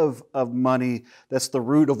love of money that's the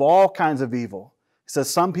root of all kinds of evil. He says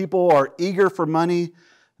some people are eager for money,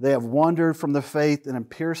 they have wandered from the faith and have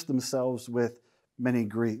pierced themselves with many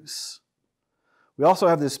griefs. We also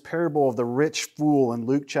have this parable of the rich fool in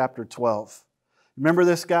Luke chapter 12. Remember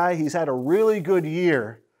this guy? He's had a really good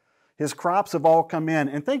year. His crops have all come in.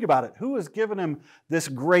 And think about it. Who has given him this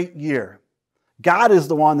great year? God is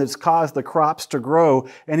the one that's caused the crops to grow.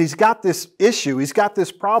 And he's got this issue. He's got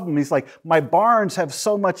this problem. He's like, my barns have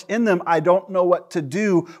so much in them, I don't know what to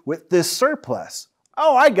do with this surplus.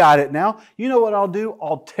 Oh, I got it now. You know what I'll do?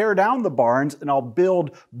 I'll tear down the barns and I'll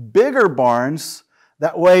build bigger barns.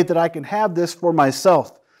 That way that I can have this for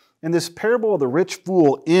myself. And this parable of the rich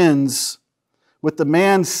fool ends with the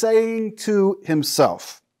man saying to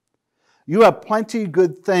himself, you have plenty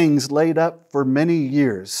good things laid up for many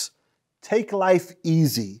years. Take life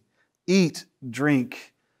easy, eat,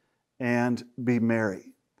 drink, and be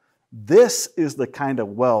merry. This is the kind of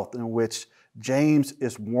wealth in which James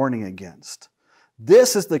is warning against.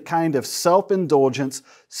 This is the kind of self-indulgence,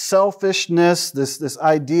 selfishness, this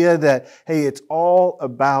idea that, hey, it's all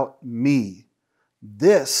about me.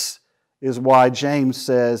 This is why James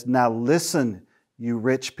says, now listen, you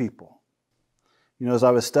rich people. You know, as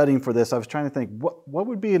I was studying for this, I was trying to think, what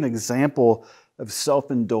would be an example of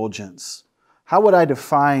self-indulgence? How would I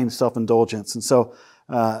define self-indulgence? And so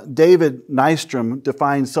David Nystrom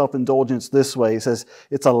defines self-indulgence this way. He says,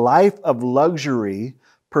 it's a life of luxury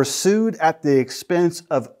pursued at the expense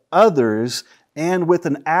of others and with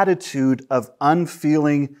an attitude of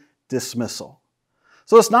unfeeling dismissal.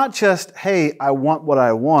 So it's not just, hey, I want what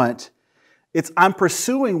I want. It's I'm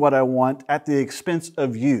pursuing what I want at the expense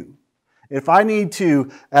of you. If I need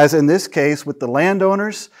to, as in this case with the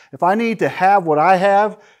landowners, if I need to have what I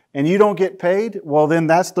have and you don't get paid, well then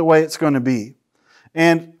that's the way it's going to be.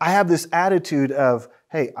 And I have this attitude of,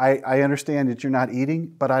 hey, I understand that you're not eating,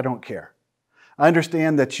 but I don't care. I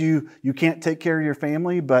understand that you can't take care of your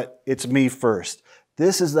family, but it's me first.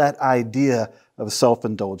 This is that idea of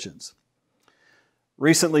self-indulgence.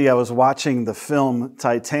 Recently, I was watching the film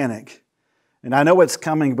Titanic, and I know it's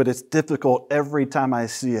coming, but it's difficult every time I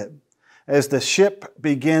see it. As the ship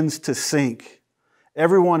begins to sink,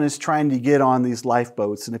 everyone is trying to get on these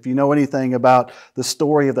lifeboats. And if you know anything about the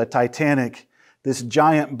story of the Titanic, this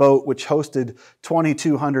giant boat, which hosted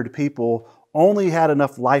 2,200 people, only had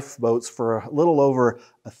enough lifeboats for a little over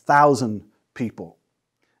 1,000 people.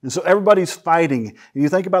 And so everybody's fighting. And you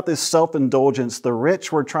think about this self-indulgence. The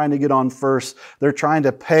rich were trying to get on first. They're trying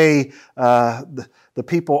to pay the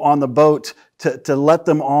people on the boat to let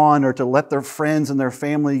them on or to let their friends and their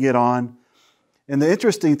family get on. And the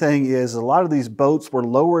interesting thing is a lot of these boats were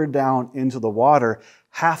lowered down into the water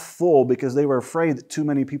half full because they were afraid that too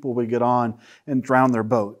many people would get on and drown their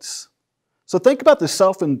boats. So think about the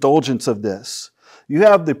self-indulgence of this. You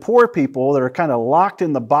have the poor people that are kind of locked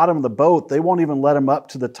in the bottom of the boat. They won't even let them up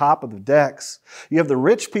to the top of the decks. You have the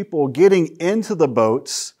rich people getting into the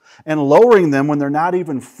boats and lowering them when they're not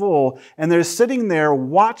even full. And they're sitting there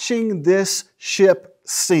watching this ship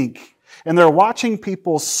sink. And they're watching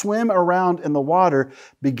people swim around in the water,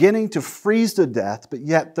 beginning to freeze to death, but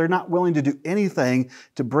yet they're not willing to do anything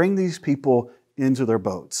to bring these people into their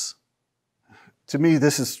boats. To me,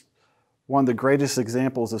 this is one of the greatest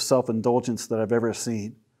examples of self-indulgence that I've ever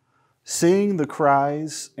seen. Seeing the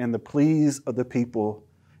cries and the pleas of the people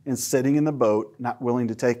and sitting in the boat, not willing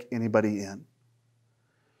to take anybody in.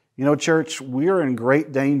 You know, church, we are in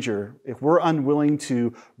great danger if we're unwilling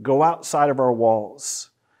to go outside of our walls.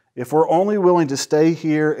 If we're only willing to stay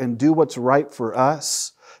here and do what's right for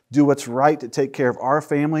us, do what's right to take care of our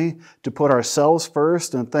family, to put ourselves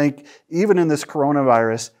first and think, even in this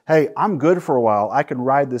coronavirus, hey, I'm good for a while. I can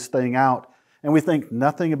ride this thing out. And we think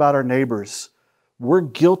nothing about our neighbors. We're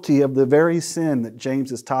guilty of the very sin that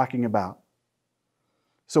James is talking about.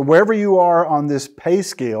 So wherever you are on this pay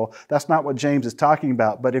scale, that's not what James is talking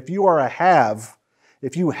about. But if you are a have,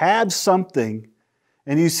 if you have something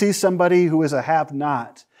and you see somebody who is a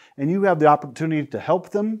have-not, and you have the opportunity to help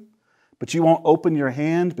them, but you won't open your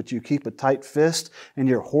hand, but you keep a tight fist, and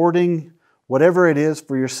you're hoarding whatever it is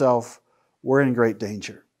for yourself, we're in great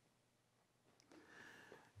danger.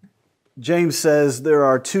 James says there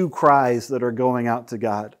are two cries that are going out to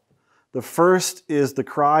God. The first is the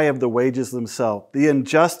cry of the wages themselves, the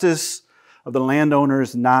injustice of the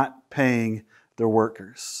landowners not paying their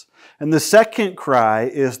workers. And the second cry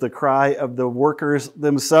is the cry of the workers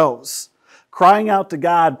themselves, crying out to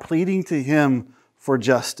God, pleading to Him for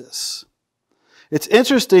justice. It's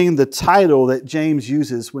interesting the title that James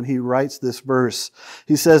uses when he writes this verse.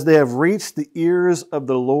 He says, they have reached the ears of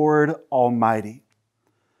the Lord Almighty.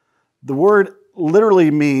 The word literally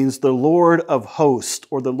means the Lord of hosts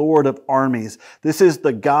or the Lord of armies. This is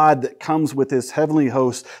the God that comes with His heavenly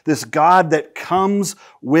host, this God that comes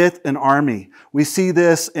with an army. We see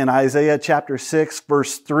this in Isaiah chapter 6,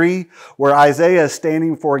 verse 3, where Isaiah is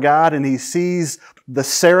standing before God and he sees the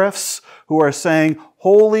seraphs who are saying,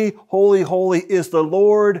 holy, holy, holy is the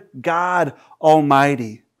Lord God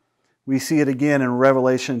Almighty. We see it again in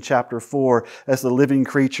Revelation chapter 4 as the living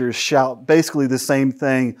creatures shout basically the same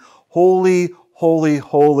thing. Holy, holy,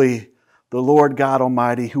 holy, the Lord God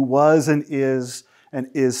Almighty, who was and is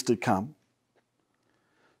to come.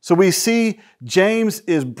 So we see James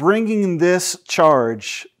is bringing this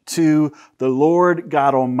charge to the Lord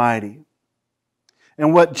God Almighty.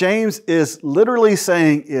 And what James is literally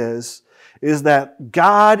saying is that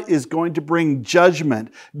God is going to bring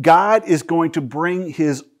judgment. God is going to bring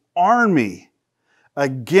His army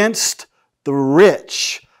against the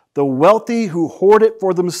rich, the wealthy who hoard it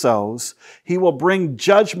for themselves. He will bring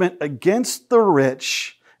judgment against the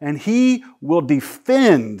rich, and He will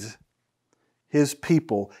defend His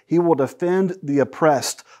people. He will defend the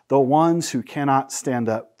oppressed, the ones who cannot stand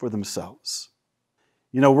up for themselves.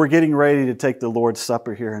 You know, we're getting ready to take the Lord's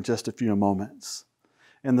Supper here in just a few moments.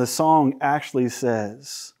 And the song actually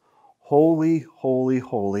says, holy, holy,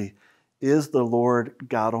 holy is the Lord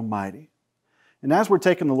God Almighty. And as we're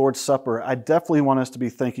taking the Lord's Supper, I definitely want us to be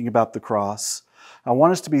thinking about the cross. I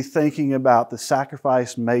want us to be thinking about the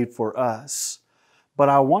sacrifice made for us. But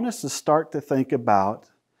I want us to start to think about,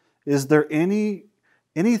 is there anything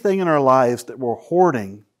in our lives that we're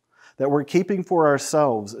hoarding, that we're keeping for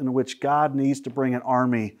ourselves, in which God needs to bring an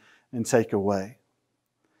army and take away?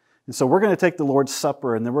 And so we're going to take the Lord's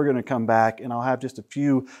Supper, and then we're going to come back, and I'll have just a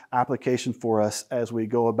few applications for us as we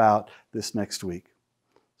go about this next week.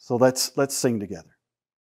 So let's sing together.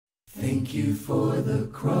 Thank you for the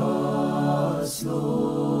cross,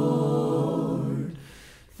 Lord.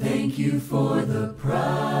 Thank you for the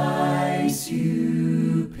price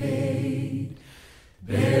you paid,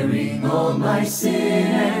 bearing all my sin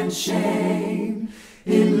and shame.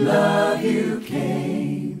 In love you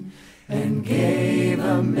came and gave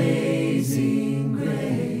amazing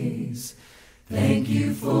grace. Thank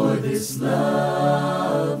you for this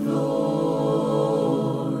love,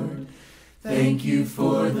 Lord. Thank you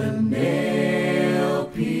for the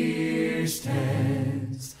nail-pierced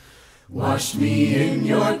hands. Wash me in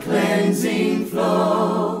your cleansing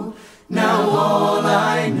flow. Now all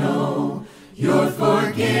I know, your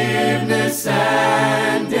forgiveness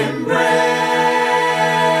and embrace.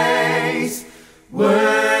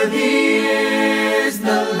 Worthy is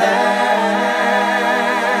the Lamb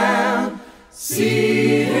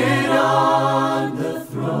seated on the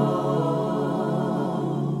throne.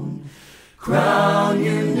 Crown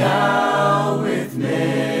you now with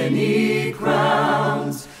many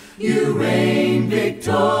crowns. You reign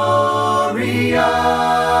victorious,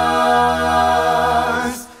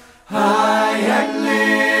 high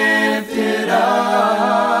and lifted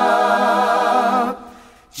up,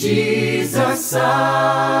 Jesus,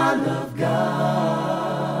 Son of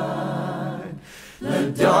God,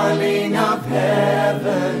 the darling of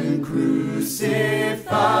heaven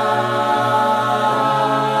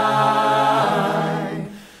crucified.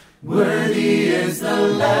 Worthy is the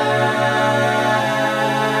Lamb,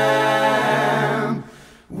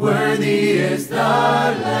 worthy is the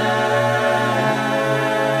Lamb.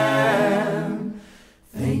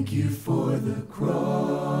 Thank you for the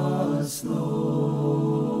cross,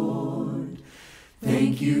 Lord.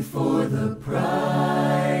 Thank you for the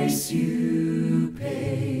price you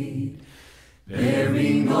paid,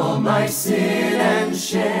 bearing all my sin and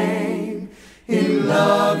shame. In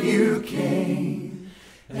love you came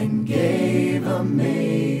and gave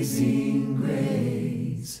amazing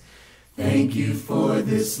grace. Thank you for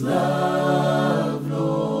this love,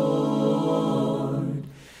 Lord.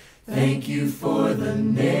 Thank you for the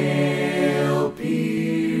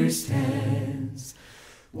nail-pierced hands.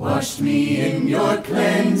 Washed me in your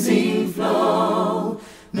cleansing flow.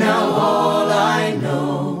 Now all I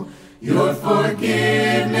know, your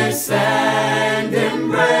forgiveness and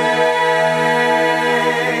embrace.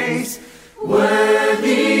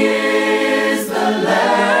 Worthy is the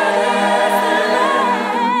Lamb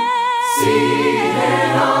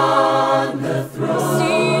seated on the throne.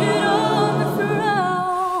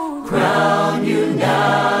 Crown you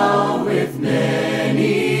now with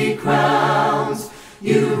many crowns.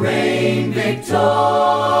 You reign victorious,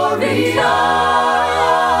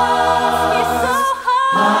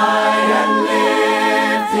 high and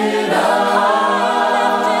lifted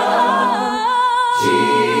up,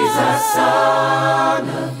 Jesus, Son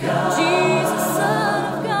of God,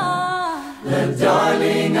 the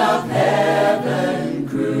darling of heaven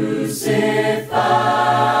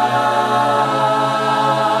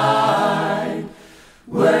crucified.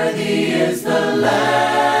 Worthy is the Lamb,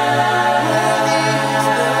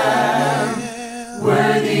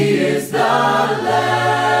 worthy is the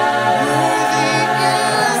Lamb,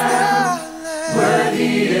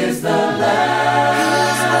 worthy is the Lamb,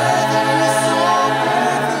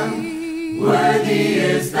 worthy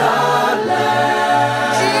is the Lamb, worthy is the Lamb.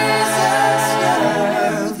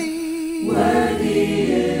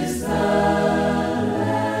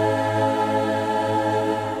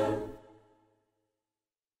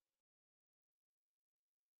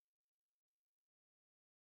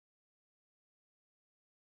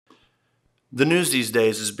 The news these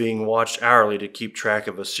days is being watched hourly to keep track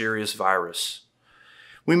of a serious virus.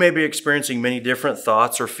 We may be experiencing many different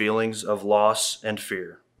thoughts or feelings of loss and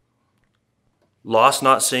fear. Loss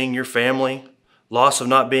not seeing your family, loss of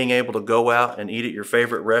not being able to go out and eat at your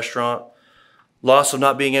favorite restaurant, loss of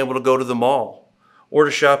not being able to go to the mall or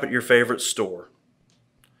to shop at your favorite store.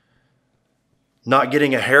 Not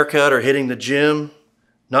getting a haircut or hitting the gym,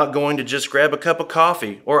 not going to just grab a cup of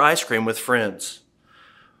coffee or ice cream with friends.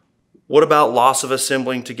 What about loss of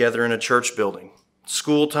assembling together in a church building?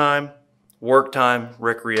 School time, work time,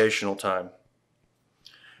 recreational time.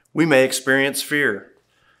 We may experience fear.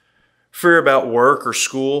 Fear about work or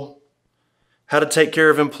school. how to take care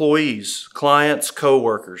of employees, clients,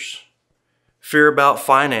 co-workers. Fear about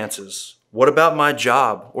finances. What about my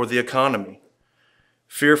job or the economy?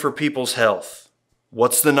 Fear for people's health.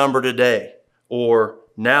 What's the number today? Or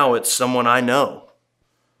now it's someone I know.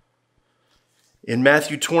 In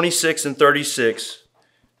Matthew 26 and 36,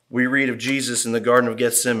 we read of Jesus in the Garden of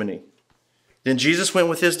Gethsemane. Then Jesus went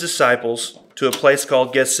with his disciples to a place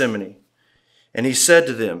called Gethsemane, and he said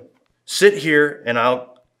to them, "Sit here, and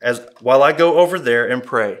while I go over there and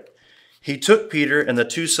pray." He took Peter and the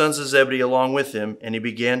 2 sons of Zebedee along with him, and he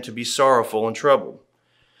began to be sorrowful and troubled.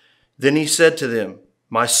 Then he said to them,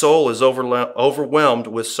 "My soul is overwhelmed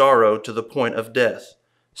with sorrow to the point of death.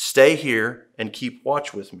 Stay here and keep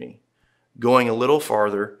watch with me." Going a little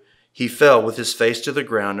farther, he fell with his face to the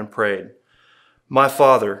ground and prayed, "My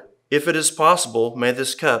Father, if it is possible, may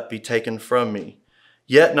this cup be taken from me.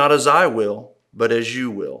 Yet not as I will, but as you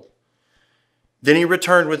will." Then he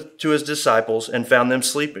returned to his disciples and found them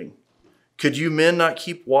sleeping. "Could you men not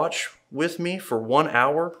keep watch with me for 1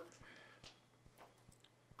 hour?"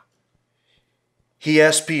 He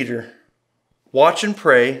asked Peter, "Watch and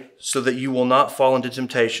pray so that you will not fall into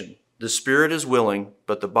temptation. The spirit is willing,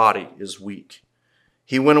 but the body is weak."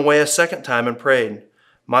 He went away a second time and prayed,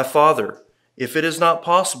 "My Father, if it is not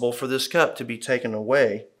possible for this cup to be taken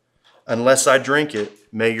away, unless I drink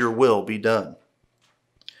it, may your will be done."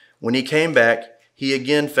 When he came back, he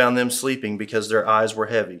again found them sleeping because their eyes were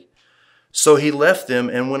heavy. So he left them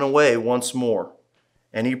and went away once more.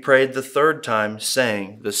 And he prayed the third time,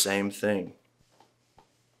 saying the same thing.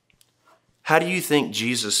 How do you think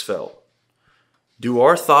Jesus felt? Do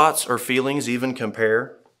our thoughts or feelings even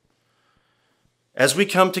compare? As we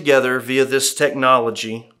come together via this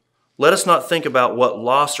technology, let us not think about what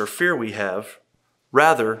loss or fear we have.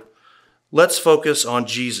 Rather, let's focus on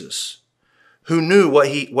Jesus, who knew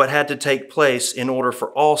what had to take place in order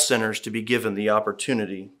for all sinners to be given the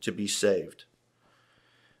opportunity to be saved.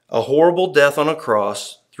 A horrible death on a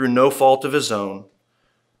cross through no fault of his own,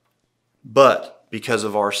 but because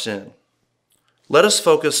of our sin. Let us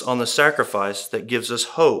focus on the sacrifice that gives us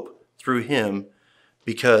hope through him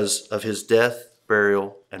because of his death,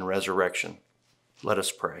 burial, and resurrection. Let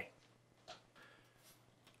us pray.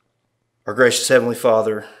 Our gracious Heavenly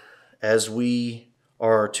Father, as we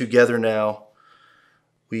are together now,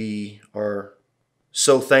 we are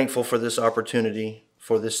so thankful for this opportunity,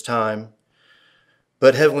 for this time.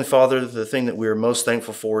 But Heavenly Father, the thing that we are most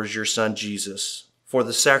thankful for is your Son, Jesus, for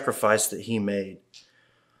the sacrifice that he made,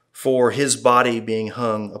 for his body being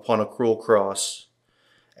hung upon a cruel cross.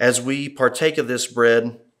 As we partake of this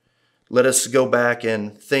bread, let us go back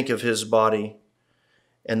and think of his body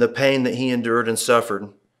and the pain that he endured and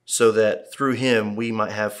suffered so that through him we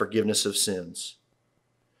might have forgiveness of sins.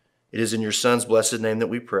 It is in your Son's blessed name that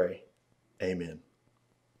we pray. Amen.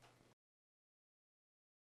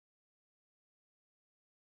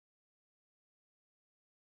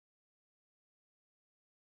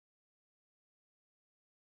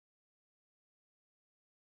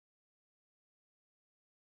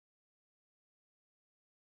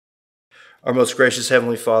 Our most gracious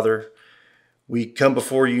Heavenly Father, we come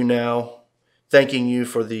before you now, thanking you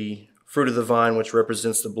for the fruit of the vine, which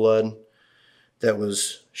represents the blood that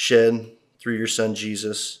was shed through your Son,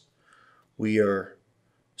 Jesus. We are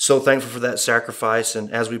so thankful for that sacrifice,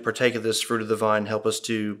 and as we partake of this fruit of the vine, help us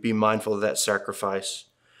to be mindful of that sacrifice.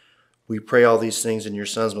 We pray all these things in your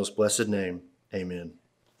Son's most blessed name. Amen.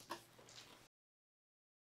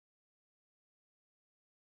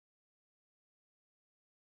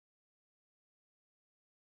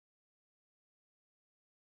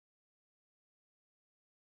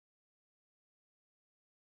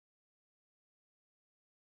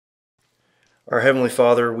 Our Heavenly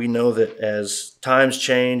Father, we know that as times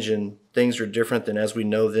change and things are different than as we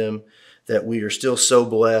know them, that we are still so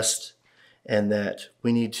blessed and that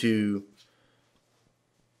we need to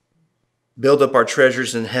build up our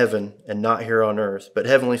treasures in heaven and not here on earth. But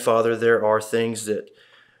Heavenly Father, there are things that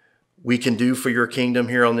we can do for your kingdom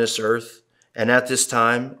here on this earth. And at this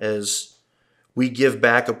time, as we give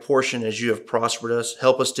back a portion as you have prospered us,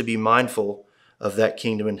 help us to be mindful of that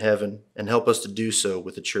kingdom in heaven and help us to do so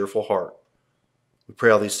with a cheerful heart. We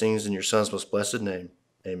pray all these things in your Son's most blessed name.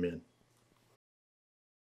 Amen.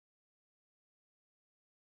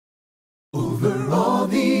 Over all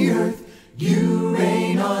the earth you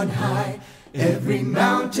reign on high, every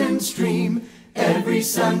mountain stream, every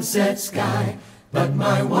sunset sky. But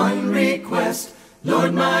my one request,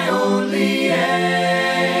 Lord, my only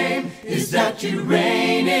aim, is that you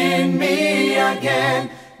reign in me again.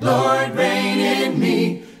 Lord, reign in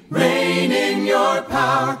me, reign in your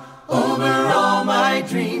power. Over all my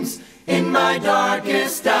dreams, In my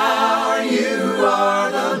darkest hour, you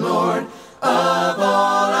are the Lord of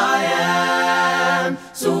all I am.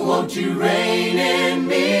 So won't you reign in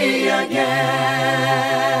me again?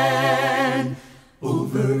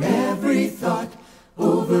 Over every thought,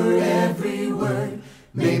 over every word,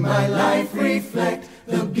 may my life reflect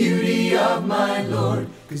the beauty of my Lord.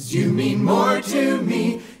 'Cause you mean more to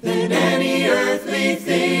me than any earthly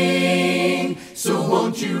thing. So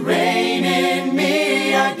won't you reign in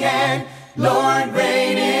me again? Lord,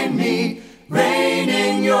 reign in me, reign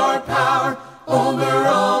in your power over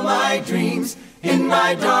all my dreams. In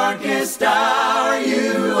my darkest hour,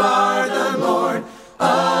 you are the Lord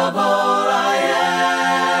of all I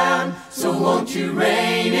am. So won't you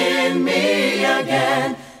reign in me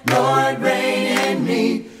again? Lord, reign in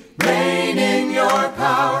me, reign in your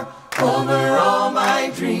power over all my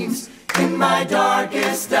dreams. In my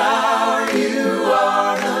darkest hour, you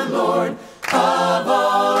are the Lord of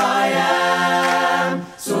all I am.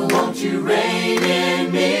 So won't you reign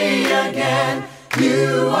in me again?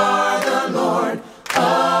 You are the Lord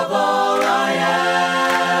of all I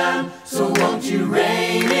am. So won't you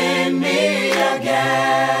reign in me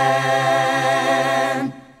again?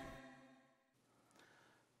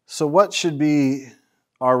 So what should be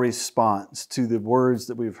our response to the words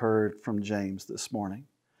that we've heard from James this morning?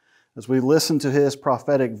 As we listen to his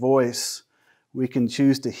prophetic voice, we can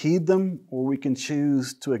choose to heed them or we can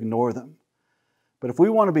choose to ignore them. But if we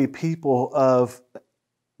want to be people of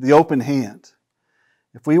the open hand,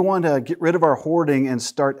 if we want to get rid of our hoarding and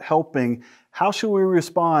start helping, how should we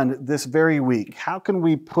respond this very week? How can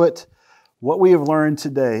we put what we have learned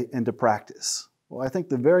today into practice? Well, I think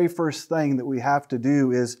the very first thing that we have to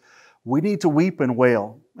do is we need to weep and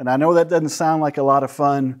wail. And I know that doesn't sound like a lot of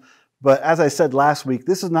fun, but as I said last week,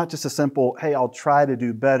 this is not just a simple, hey, I'll try to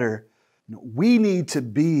do better. We need to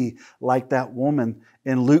be like that woman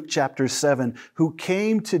in Luke chapter 7 who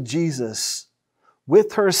came to Jesus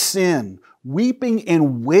with her sin, weeping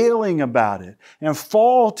and wailing about it, and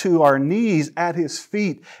fall to our knees at his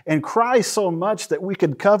feet and cry so much that we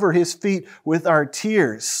could cover his feet with our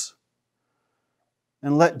tears.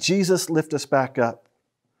 And let Jesus lift us back up.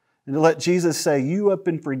 And to let Jesus say, you have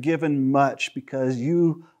been forgiven much because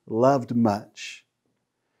you loved much.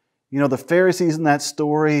 You know, the Pharisees in that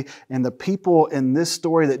story and the people in this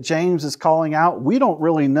story that James is calling out, we don't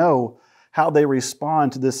really know how they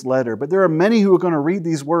respond to this letter. But there are many who are going to read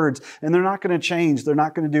these words and they're not going to change. They're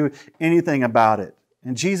not going to do anything about it.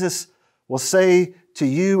 And Jesus will say to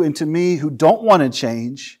you and to me who don't want to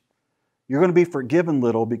change, you're going to be forgiven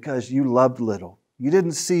little because you loved little. You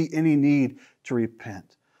didn't see any need to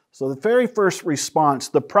repent. So the very first response,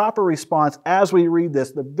 the proper response as we read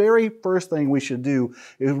this, the very first thing we should do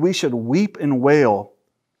is we should weep and wail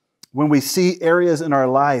when we see areas in our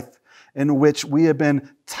life in which we have been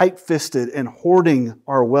tight-fisted and hoarding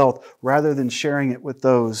our wealth rather than sharing it with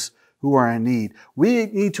those who are in need. We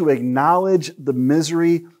need to acknowledge the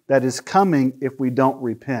misery that is coming if we don't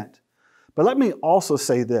repent. But let me also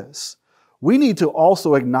say this. We need to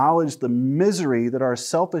also acknowledge the misery that our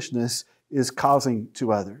selfishness is causing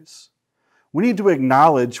to others. We need to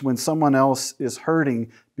acknowledge when someone else is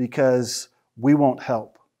hurting because we won't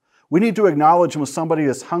help. We need to acknowledge when somebody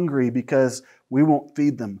is hungry because we won't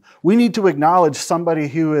feed them. We need to acknowledge somebody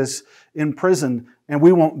who is in prison and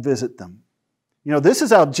we won't visit them. You know, this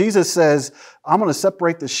is how Jesus says, I'm going to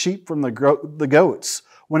separate the sheep from the goats.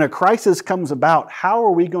 When a crisis comes about, how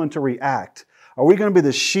are we going to react? Are we going to be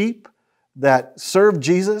the sheep that serve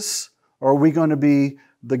Jesus, or are we going to be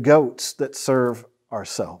the goats that serve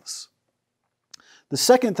ourselves? The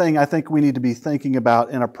second thing I think we need to be thinking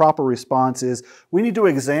about in a proper response is we need to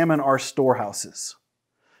examine our storehouses.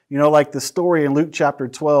 You know, like the story in Luke chapter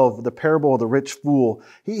 12, the parable of the rich fool.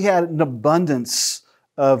 He had an abundance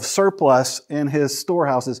of surplus in his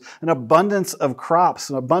storehouses, an abundance of crops,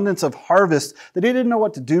 an abundance of harvest that he didn't know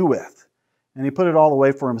what to do with. And he put it all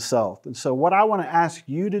away for himself. And so what I want to ask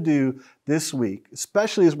you to do this week,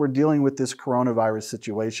 especially as we're dealing with this coronavirus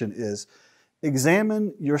situation, is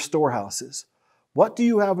examine your storehouses. What do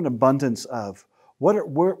you have an abundance of? What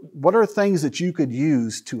are things that you could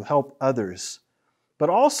use to help others? But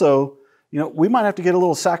also, you know, we might have to get a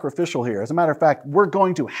little sacrificial here. As a matter of fact, we're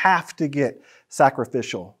going to have to get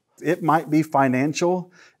sacrificial. It might be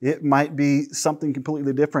financial. It might be something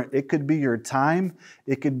completely different. It could be your time.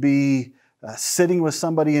 It could be sitting with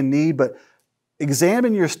somebody in need. But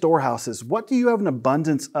examine your storehouses. What do you have an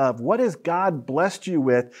abundance of? What has God blessed you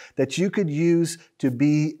with that you could use to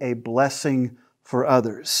be a blessing for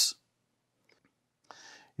others?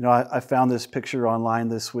 You know, I found this picture online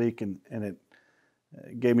this week and it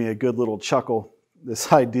gave me a good little chuckle.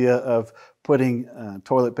 this idea of putting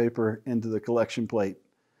toilet paper into the collection plate.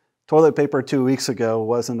 Toilet paper 2 weeks ago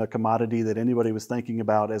wasn't a commodity that anybody was thinking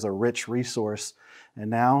about as a rich resource. And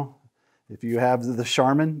now, if you have the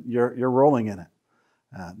Charmin, you're rolling in it.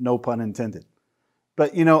 No pun intended.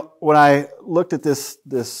 But when I looked at this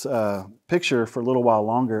picture for a little while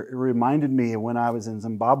longer, it reminded me of when I was in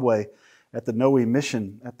Zimbabwe at the Noe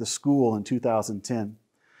Mission at the school in 2010.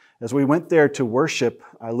 As we went there to worship,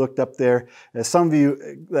 I looked up there. As some of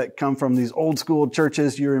you that come from these old school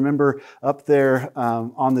churches, you remember up there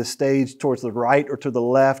on the stage towards the right or to the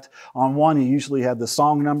left. On one, you usually had the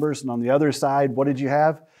song numbers, and on the other side, what did you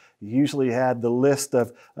have? You usually had the list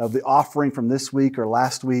of the offering from this week or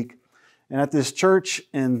last week. And at this church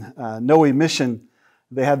in Noe Mission,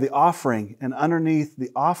 they had the offering, and underneath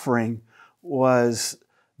the offering was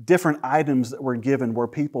different items that were given where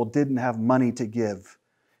people didn't have money to give.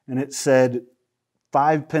 And it said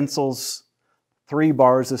 5 pencils, 3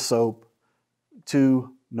 bars of soap,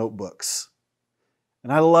 2 notebooks.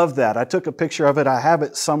 And I love that. I took a picture of it. I have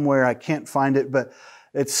it somewhere. I can't find it, but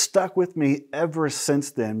it's stuck with me ever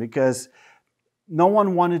since then because no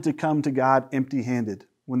one wanted to come to God empty-handed.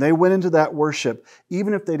 When they went into that worship,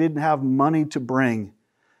 even if they didn't have money to bring,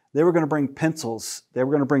 they were going to bring pencils. They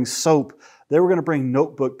were going to bring soap. They were going to bring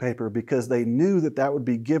notebook paper because they knew that that would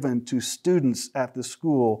be given to students at the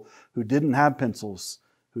school who didn't have pencils,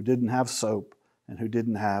 who didn't have soap, and who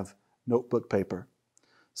didn't have notebook paper.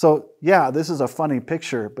 So, yeah, this is a funny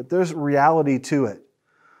picture, but there's reality to it.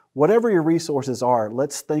 Whatever your resources are,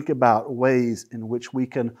 let's think about ways in which we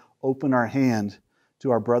can open our hand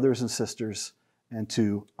to our brothers and sisters and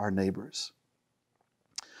to our neighbors.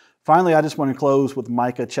 Finally, I just want to close with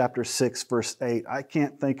Micah chapter 6, verse 8. I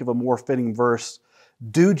can't think of a more fitting verse.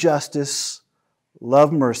 Do justice,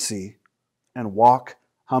 love mercy, and walk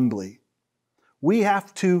humbly. We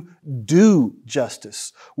have to do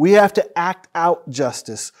justice. We have to act out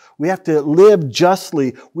justice. We have to live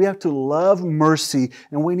justly. We have to love mercy,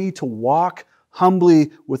 and we need to walk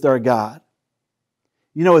humbly with our God.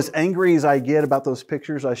 As angry as I get about those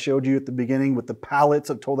pictures I showed you at the beginning with the pallets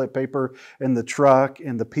of toilet paper in the truck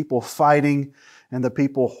and the people fighting and the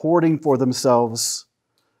people hoarding for themselves,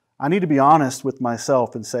 I need to be honest with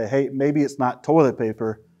myself and say, hey, maybe it's not toilet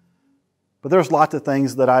paper, but there's lots of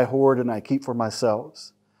things that I hoard and I keep for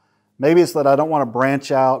myself. Maybe it's that I don't want to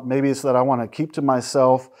branch out. Maybe it's that I want to keep to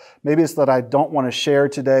myself. Maybe it's that I don't want to share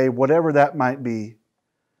today, whatever that might be.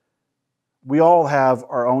 We all have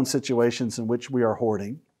our own situations in which we are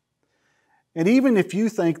hoarding. And even if you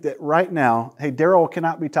think that right now, hey, Daryl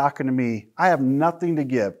cannot be talking to me, I have nothing to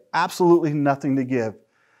give, absolutely nothing to give.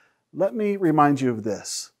 Let me remind you of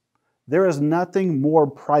this. There is nothing more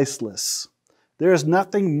priceless. There is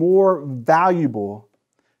nothing more valuable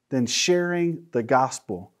than sharing the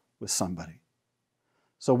gospel with somebody.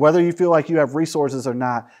 So whether you feel like you have resources or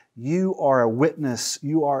not, you are a witness.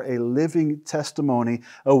 You are a living testimony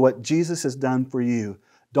of what Jesus has done for you.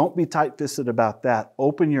 Don't be tight-fisted about that.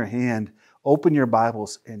 Open your hand, open your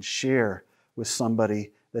Bibles, and share with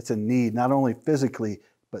somebody that's in need, not only physically,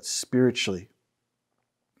 but spiritually.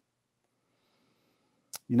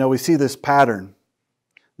 We see this pattern,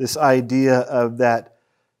 this idea of that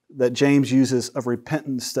James uses of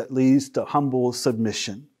repentance that leads to humble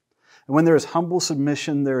submission. And when there is humble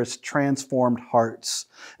submission, there is transformed hearts.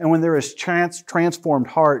 And when there is transformed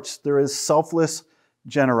hearts, there is selfless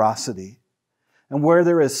generosity. And where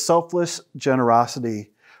there is selfless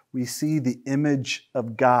generosity, we see the image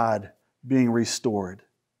of God being restored.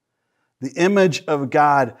 The image of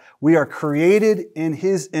God, we are created in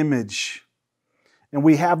His image, and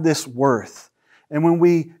we have this worth. And when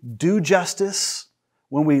we do justice,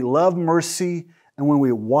 when we love mercy, and when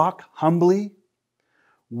we walk humbly,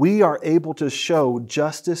 we are able to show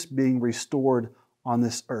justice being restored on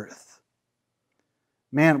this earth.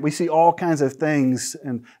 Man, we see all kinds of things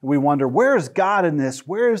and we wonder, where is God in this?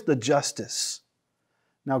 Where is the justice?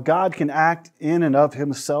 Now, God can act in and of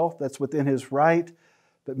Himself. That's within His right.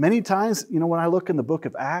 But many times, when I look in the book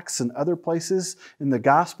of Acts and other places in the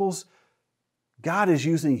Gospels, God is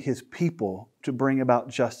using His people to bring about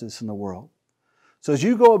justice in the world. So as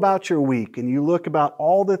you go about your week and you look about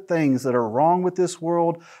all the things that are wrong with this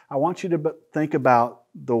world, I want you to think about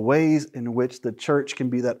the ways in which the church can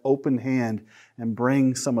be that open hand and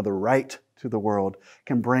bring some of the right to the world,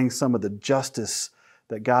 can bring some of the justice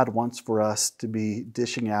that God wants for us to be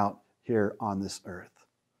dishing out here on this earth.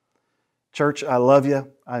 Church, I love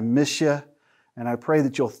you. I miss you. And I pray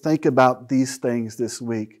that you'll think about these things this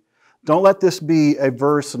week. Don't let this be a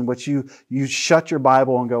verse in which you shut your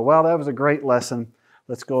Bible and go, well, that was a great lesson.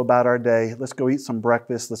 Let's go about our day. Let's go eat some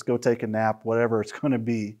breakfast. Let's go take a nap, whatever it's going to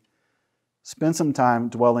be. Spend some time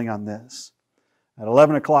dwelling on this. At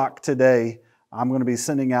 11 o'clock today, I'm going to be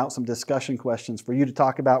sending out some discussion questions for you to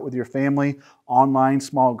talk about with your family, online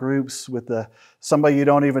small groups, with somebody you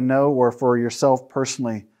don't even know, or for yourself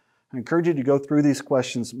personally. I encourage you to go through these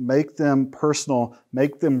questions, make them personal,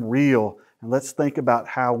 make them real, and let's think about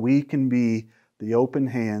how we can be the open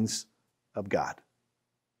hands of God.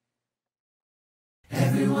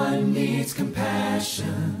 Everyone needs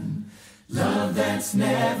compassion, love that's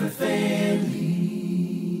never failing.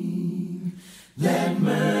 Let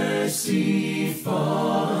mercy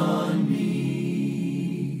fall on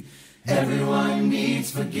me. Everyone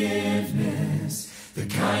needs forgiveness, the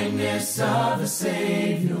kindness of the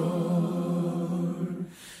Savior,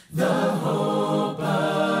 the hope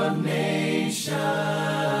of nations.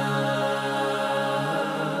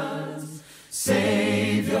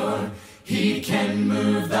 Savior, He can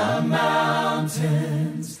move the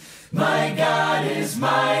mountains. My God is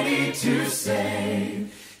mighty to save.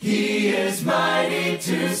 He is mighty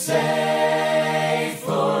to save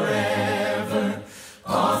forever.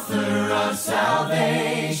 Author of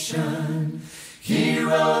salvation, He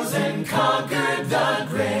rose and conquered the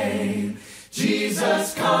grave.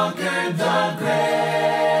 Jesus conquered the grave.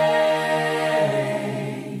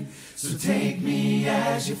 So take me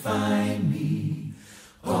as you find me,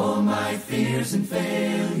 all my fears and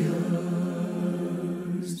failures.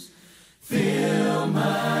 Fill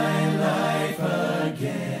my life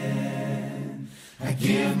again. I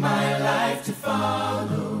give my life to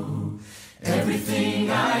follow everything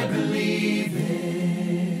I believe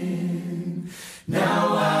in.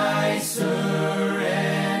 Now I surrender.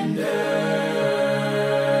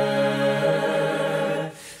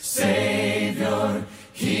 Savior,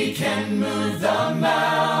 He can move the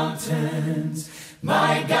mountains.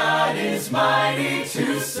 My God is mighty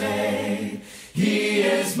to save. He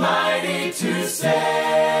is mighty to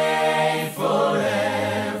save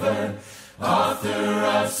forever. Author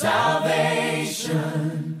of salvation,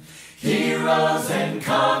 He rose and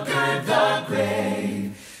conquered the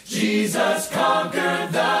grave. Jesus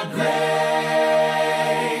conquered the grave.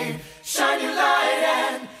 Shine your light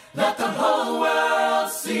and let the whole world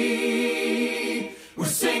see. We're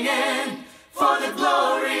singing for the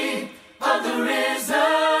glory of the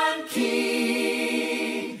risen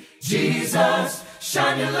King. Jesus,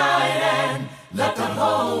 shine your light and let the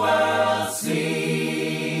whole world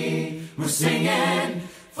see. We're singing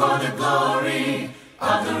for the glory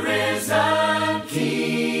of the risen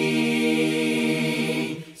King.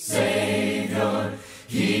 Savior,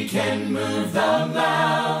 He can move the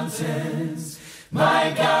mountains.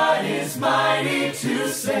 My God is mighty to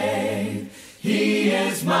save. He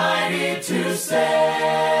is mighty to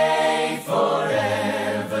save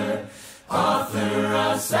forever. Author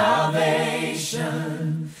of salvation,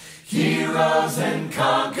 He rose and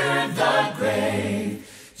conquered the grave.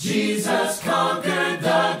 Jesus conquered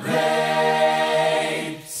the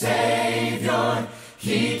grave. Savior,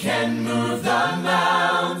 He can move the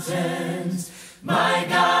mountains. My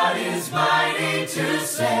God is mighty to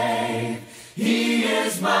save. He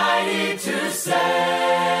is mighty to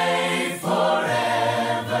save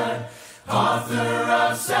forever. Author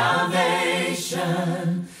of salvation,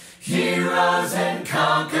 He rose and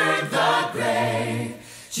conquered the grave.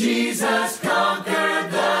 Jesus conquered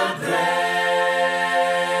the grave.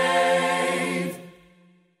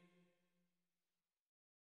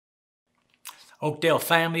 Oakdale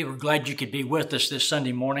family, we're glad you could be with us this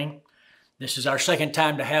Sunday morning. This is our second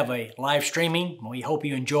time to have a live streaming. We hope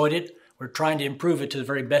you enjoyed it. We're trying to improve it to the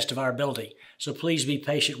very best of our ability, so please be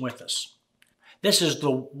patient with us. This is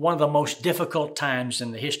one of the most difficult times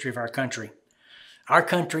in the history of our country. Our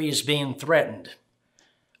country is being threatened.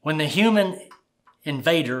 When the human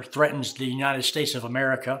invader threatens the United States of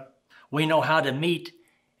America, we know how to meet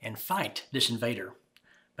and fight this invader.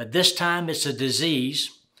 But this time it's a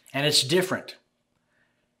disease, and it's different.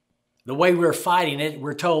 The way we're fighting it,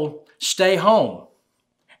 we're told, stay home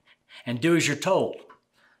and do as you're told.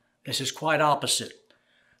 This is quite opposite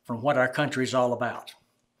from what our country is all about.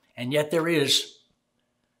 And yet there is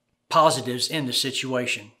positives in the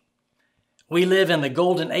situation. We live in the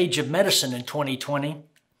golden age of medicine in 2020.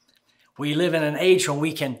 We live in an age when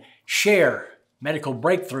we can share medical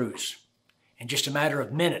breakthroughs in just a matter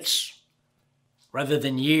of minutes rather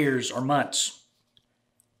than years or months.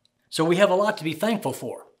 So we have a lot to be thankful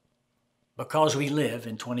for because we live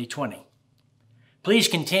in 2020. Please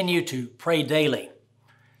continue to pray daily.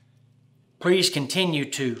 Please continue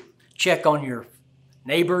to check on your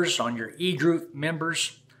neighbors, on your e-group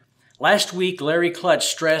members. Last week, Larry Clutch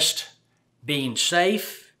stressed being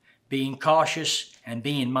safe, being cautious, and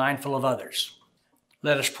being mindful of others.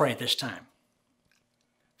 Let us pray at this time.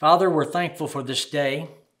 Father, we're thankful for this day.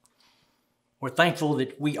 We're thankful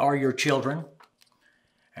that we are your children.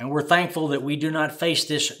 And we're thankful that we do not face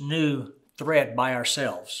this new threat by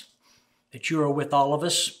ourselves, that you are with all of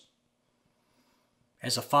us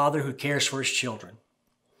as a father who cares for his children.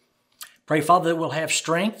 Pray, Father, that we'll have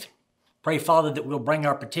strength. Pray, Father, that we'll bring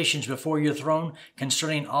our petitions before your throne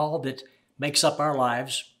concerning all that makes up our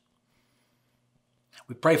lives.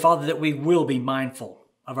 We pray, Father, that we will be mindful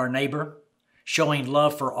of our neighbor, showing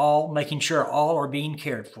love for all, making sure all are being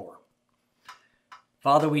cared for.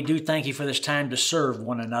 Father, we do thank you for this time to serve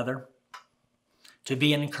one another, to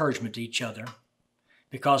be an encouragement to each other,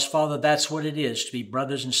 because, Father, that's what it is to be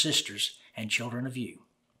brothers and sisters and children of you.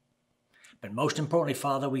 But most importantly,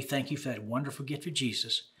 Father, we thank you for that wonderful gift of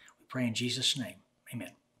Jesus. We pray in Jesus' name.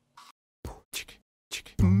 Amen.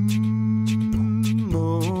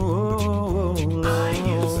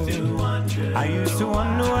 I used to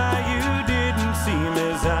wonder why you didn't seem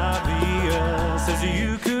as obvious as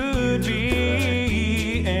you could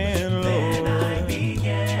be. And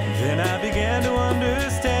then I began to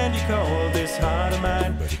understand you called this heart of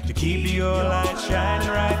mine to keep your light shining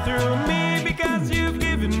right through me, because you've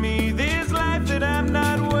given me this life that I'm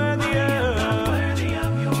not worthy of.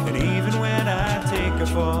 And even when I take a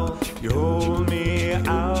fall, you hold me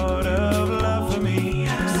out of love for me,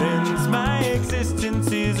 since my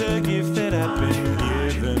existence is a gift that I've been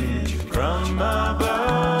given from above.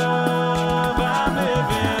 I'm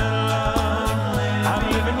living love. I'm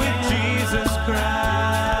living with Jesus Christ.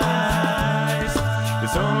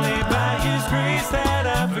 It's only by his grace that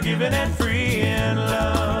I'm forgiven and free in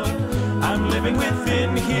love. I'm living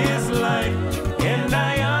within his light, and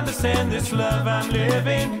I understand this love I'm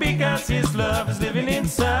living because his love is living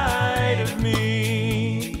inside of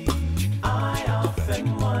me.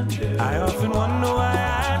 I often wonder why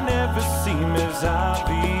I never seem as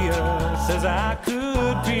obvious as I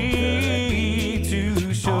could be,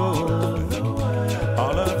 to show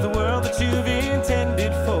all of the world that you've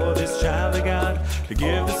intended for this child of God, to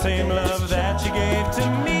give the same love that you gave to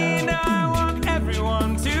me. Now I want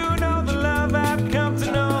everyone to know the love I've come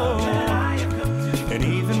to know. And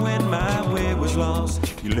even when my way was lost,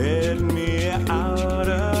 you led me out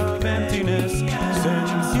of emptiness,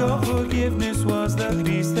 since your forgiveness was the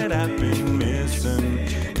peace that I've been missing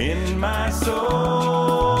in my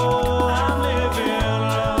soul. I'm living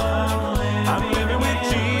love. I'm living with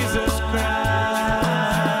Jesus Christ.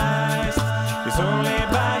 It's only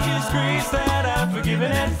by his grace that I'm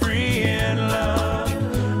forgiven and free in love.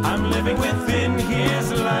 I'm living within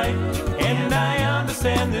his light, and I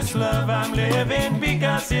understand this love I'm living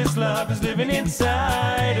because his love is living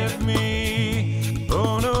inside of me.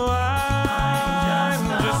 Oh no,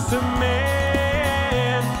 I'm just a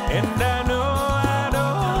man, and I know I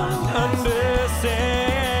don't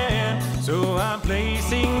understand. So I'm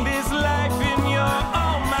placing this life in your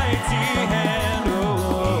almighty hand.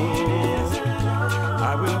 Oh,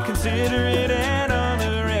 I will consider it an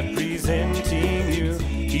honor representing you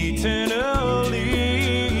eternally.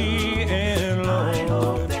 And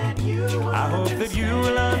Lord, I hope that you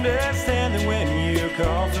will understand that when you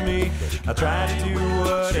call for me, I'll try to do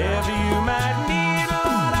whatever you might need.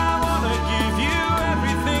 Lord, I want to give you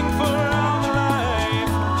everything for all my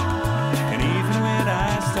life. And even when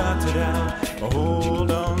I started out, I'll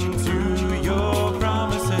hold on to your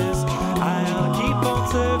promises. I'll keep on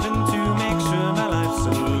serving to make sure my life's a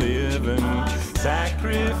living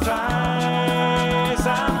sacrifice.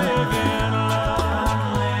 I'm living love.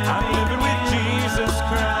 I'm living with Jesus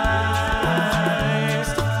Christ.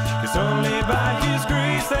 It's only by his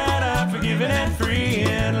grace that I'm forgiven and free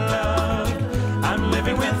in love. I'm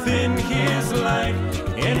living within his light,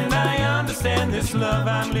 and I understand this love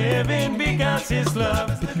I'm living because his love.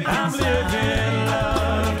 I'm living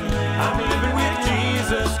love. I'm living with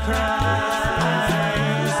Jesus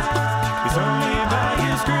Christ. It's only by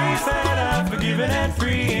his grace that I'm forgiven and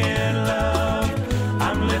free in love.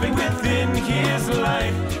 I'm living within his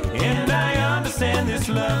light, and I understand this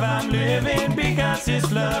love I'm living because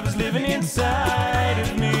his love is living inside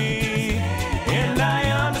of me. And I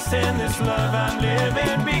understand this love I'm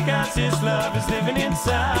living because his love is living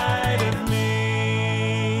inside of me.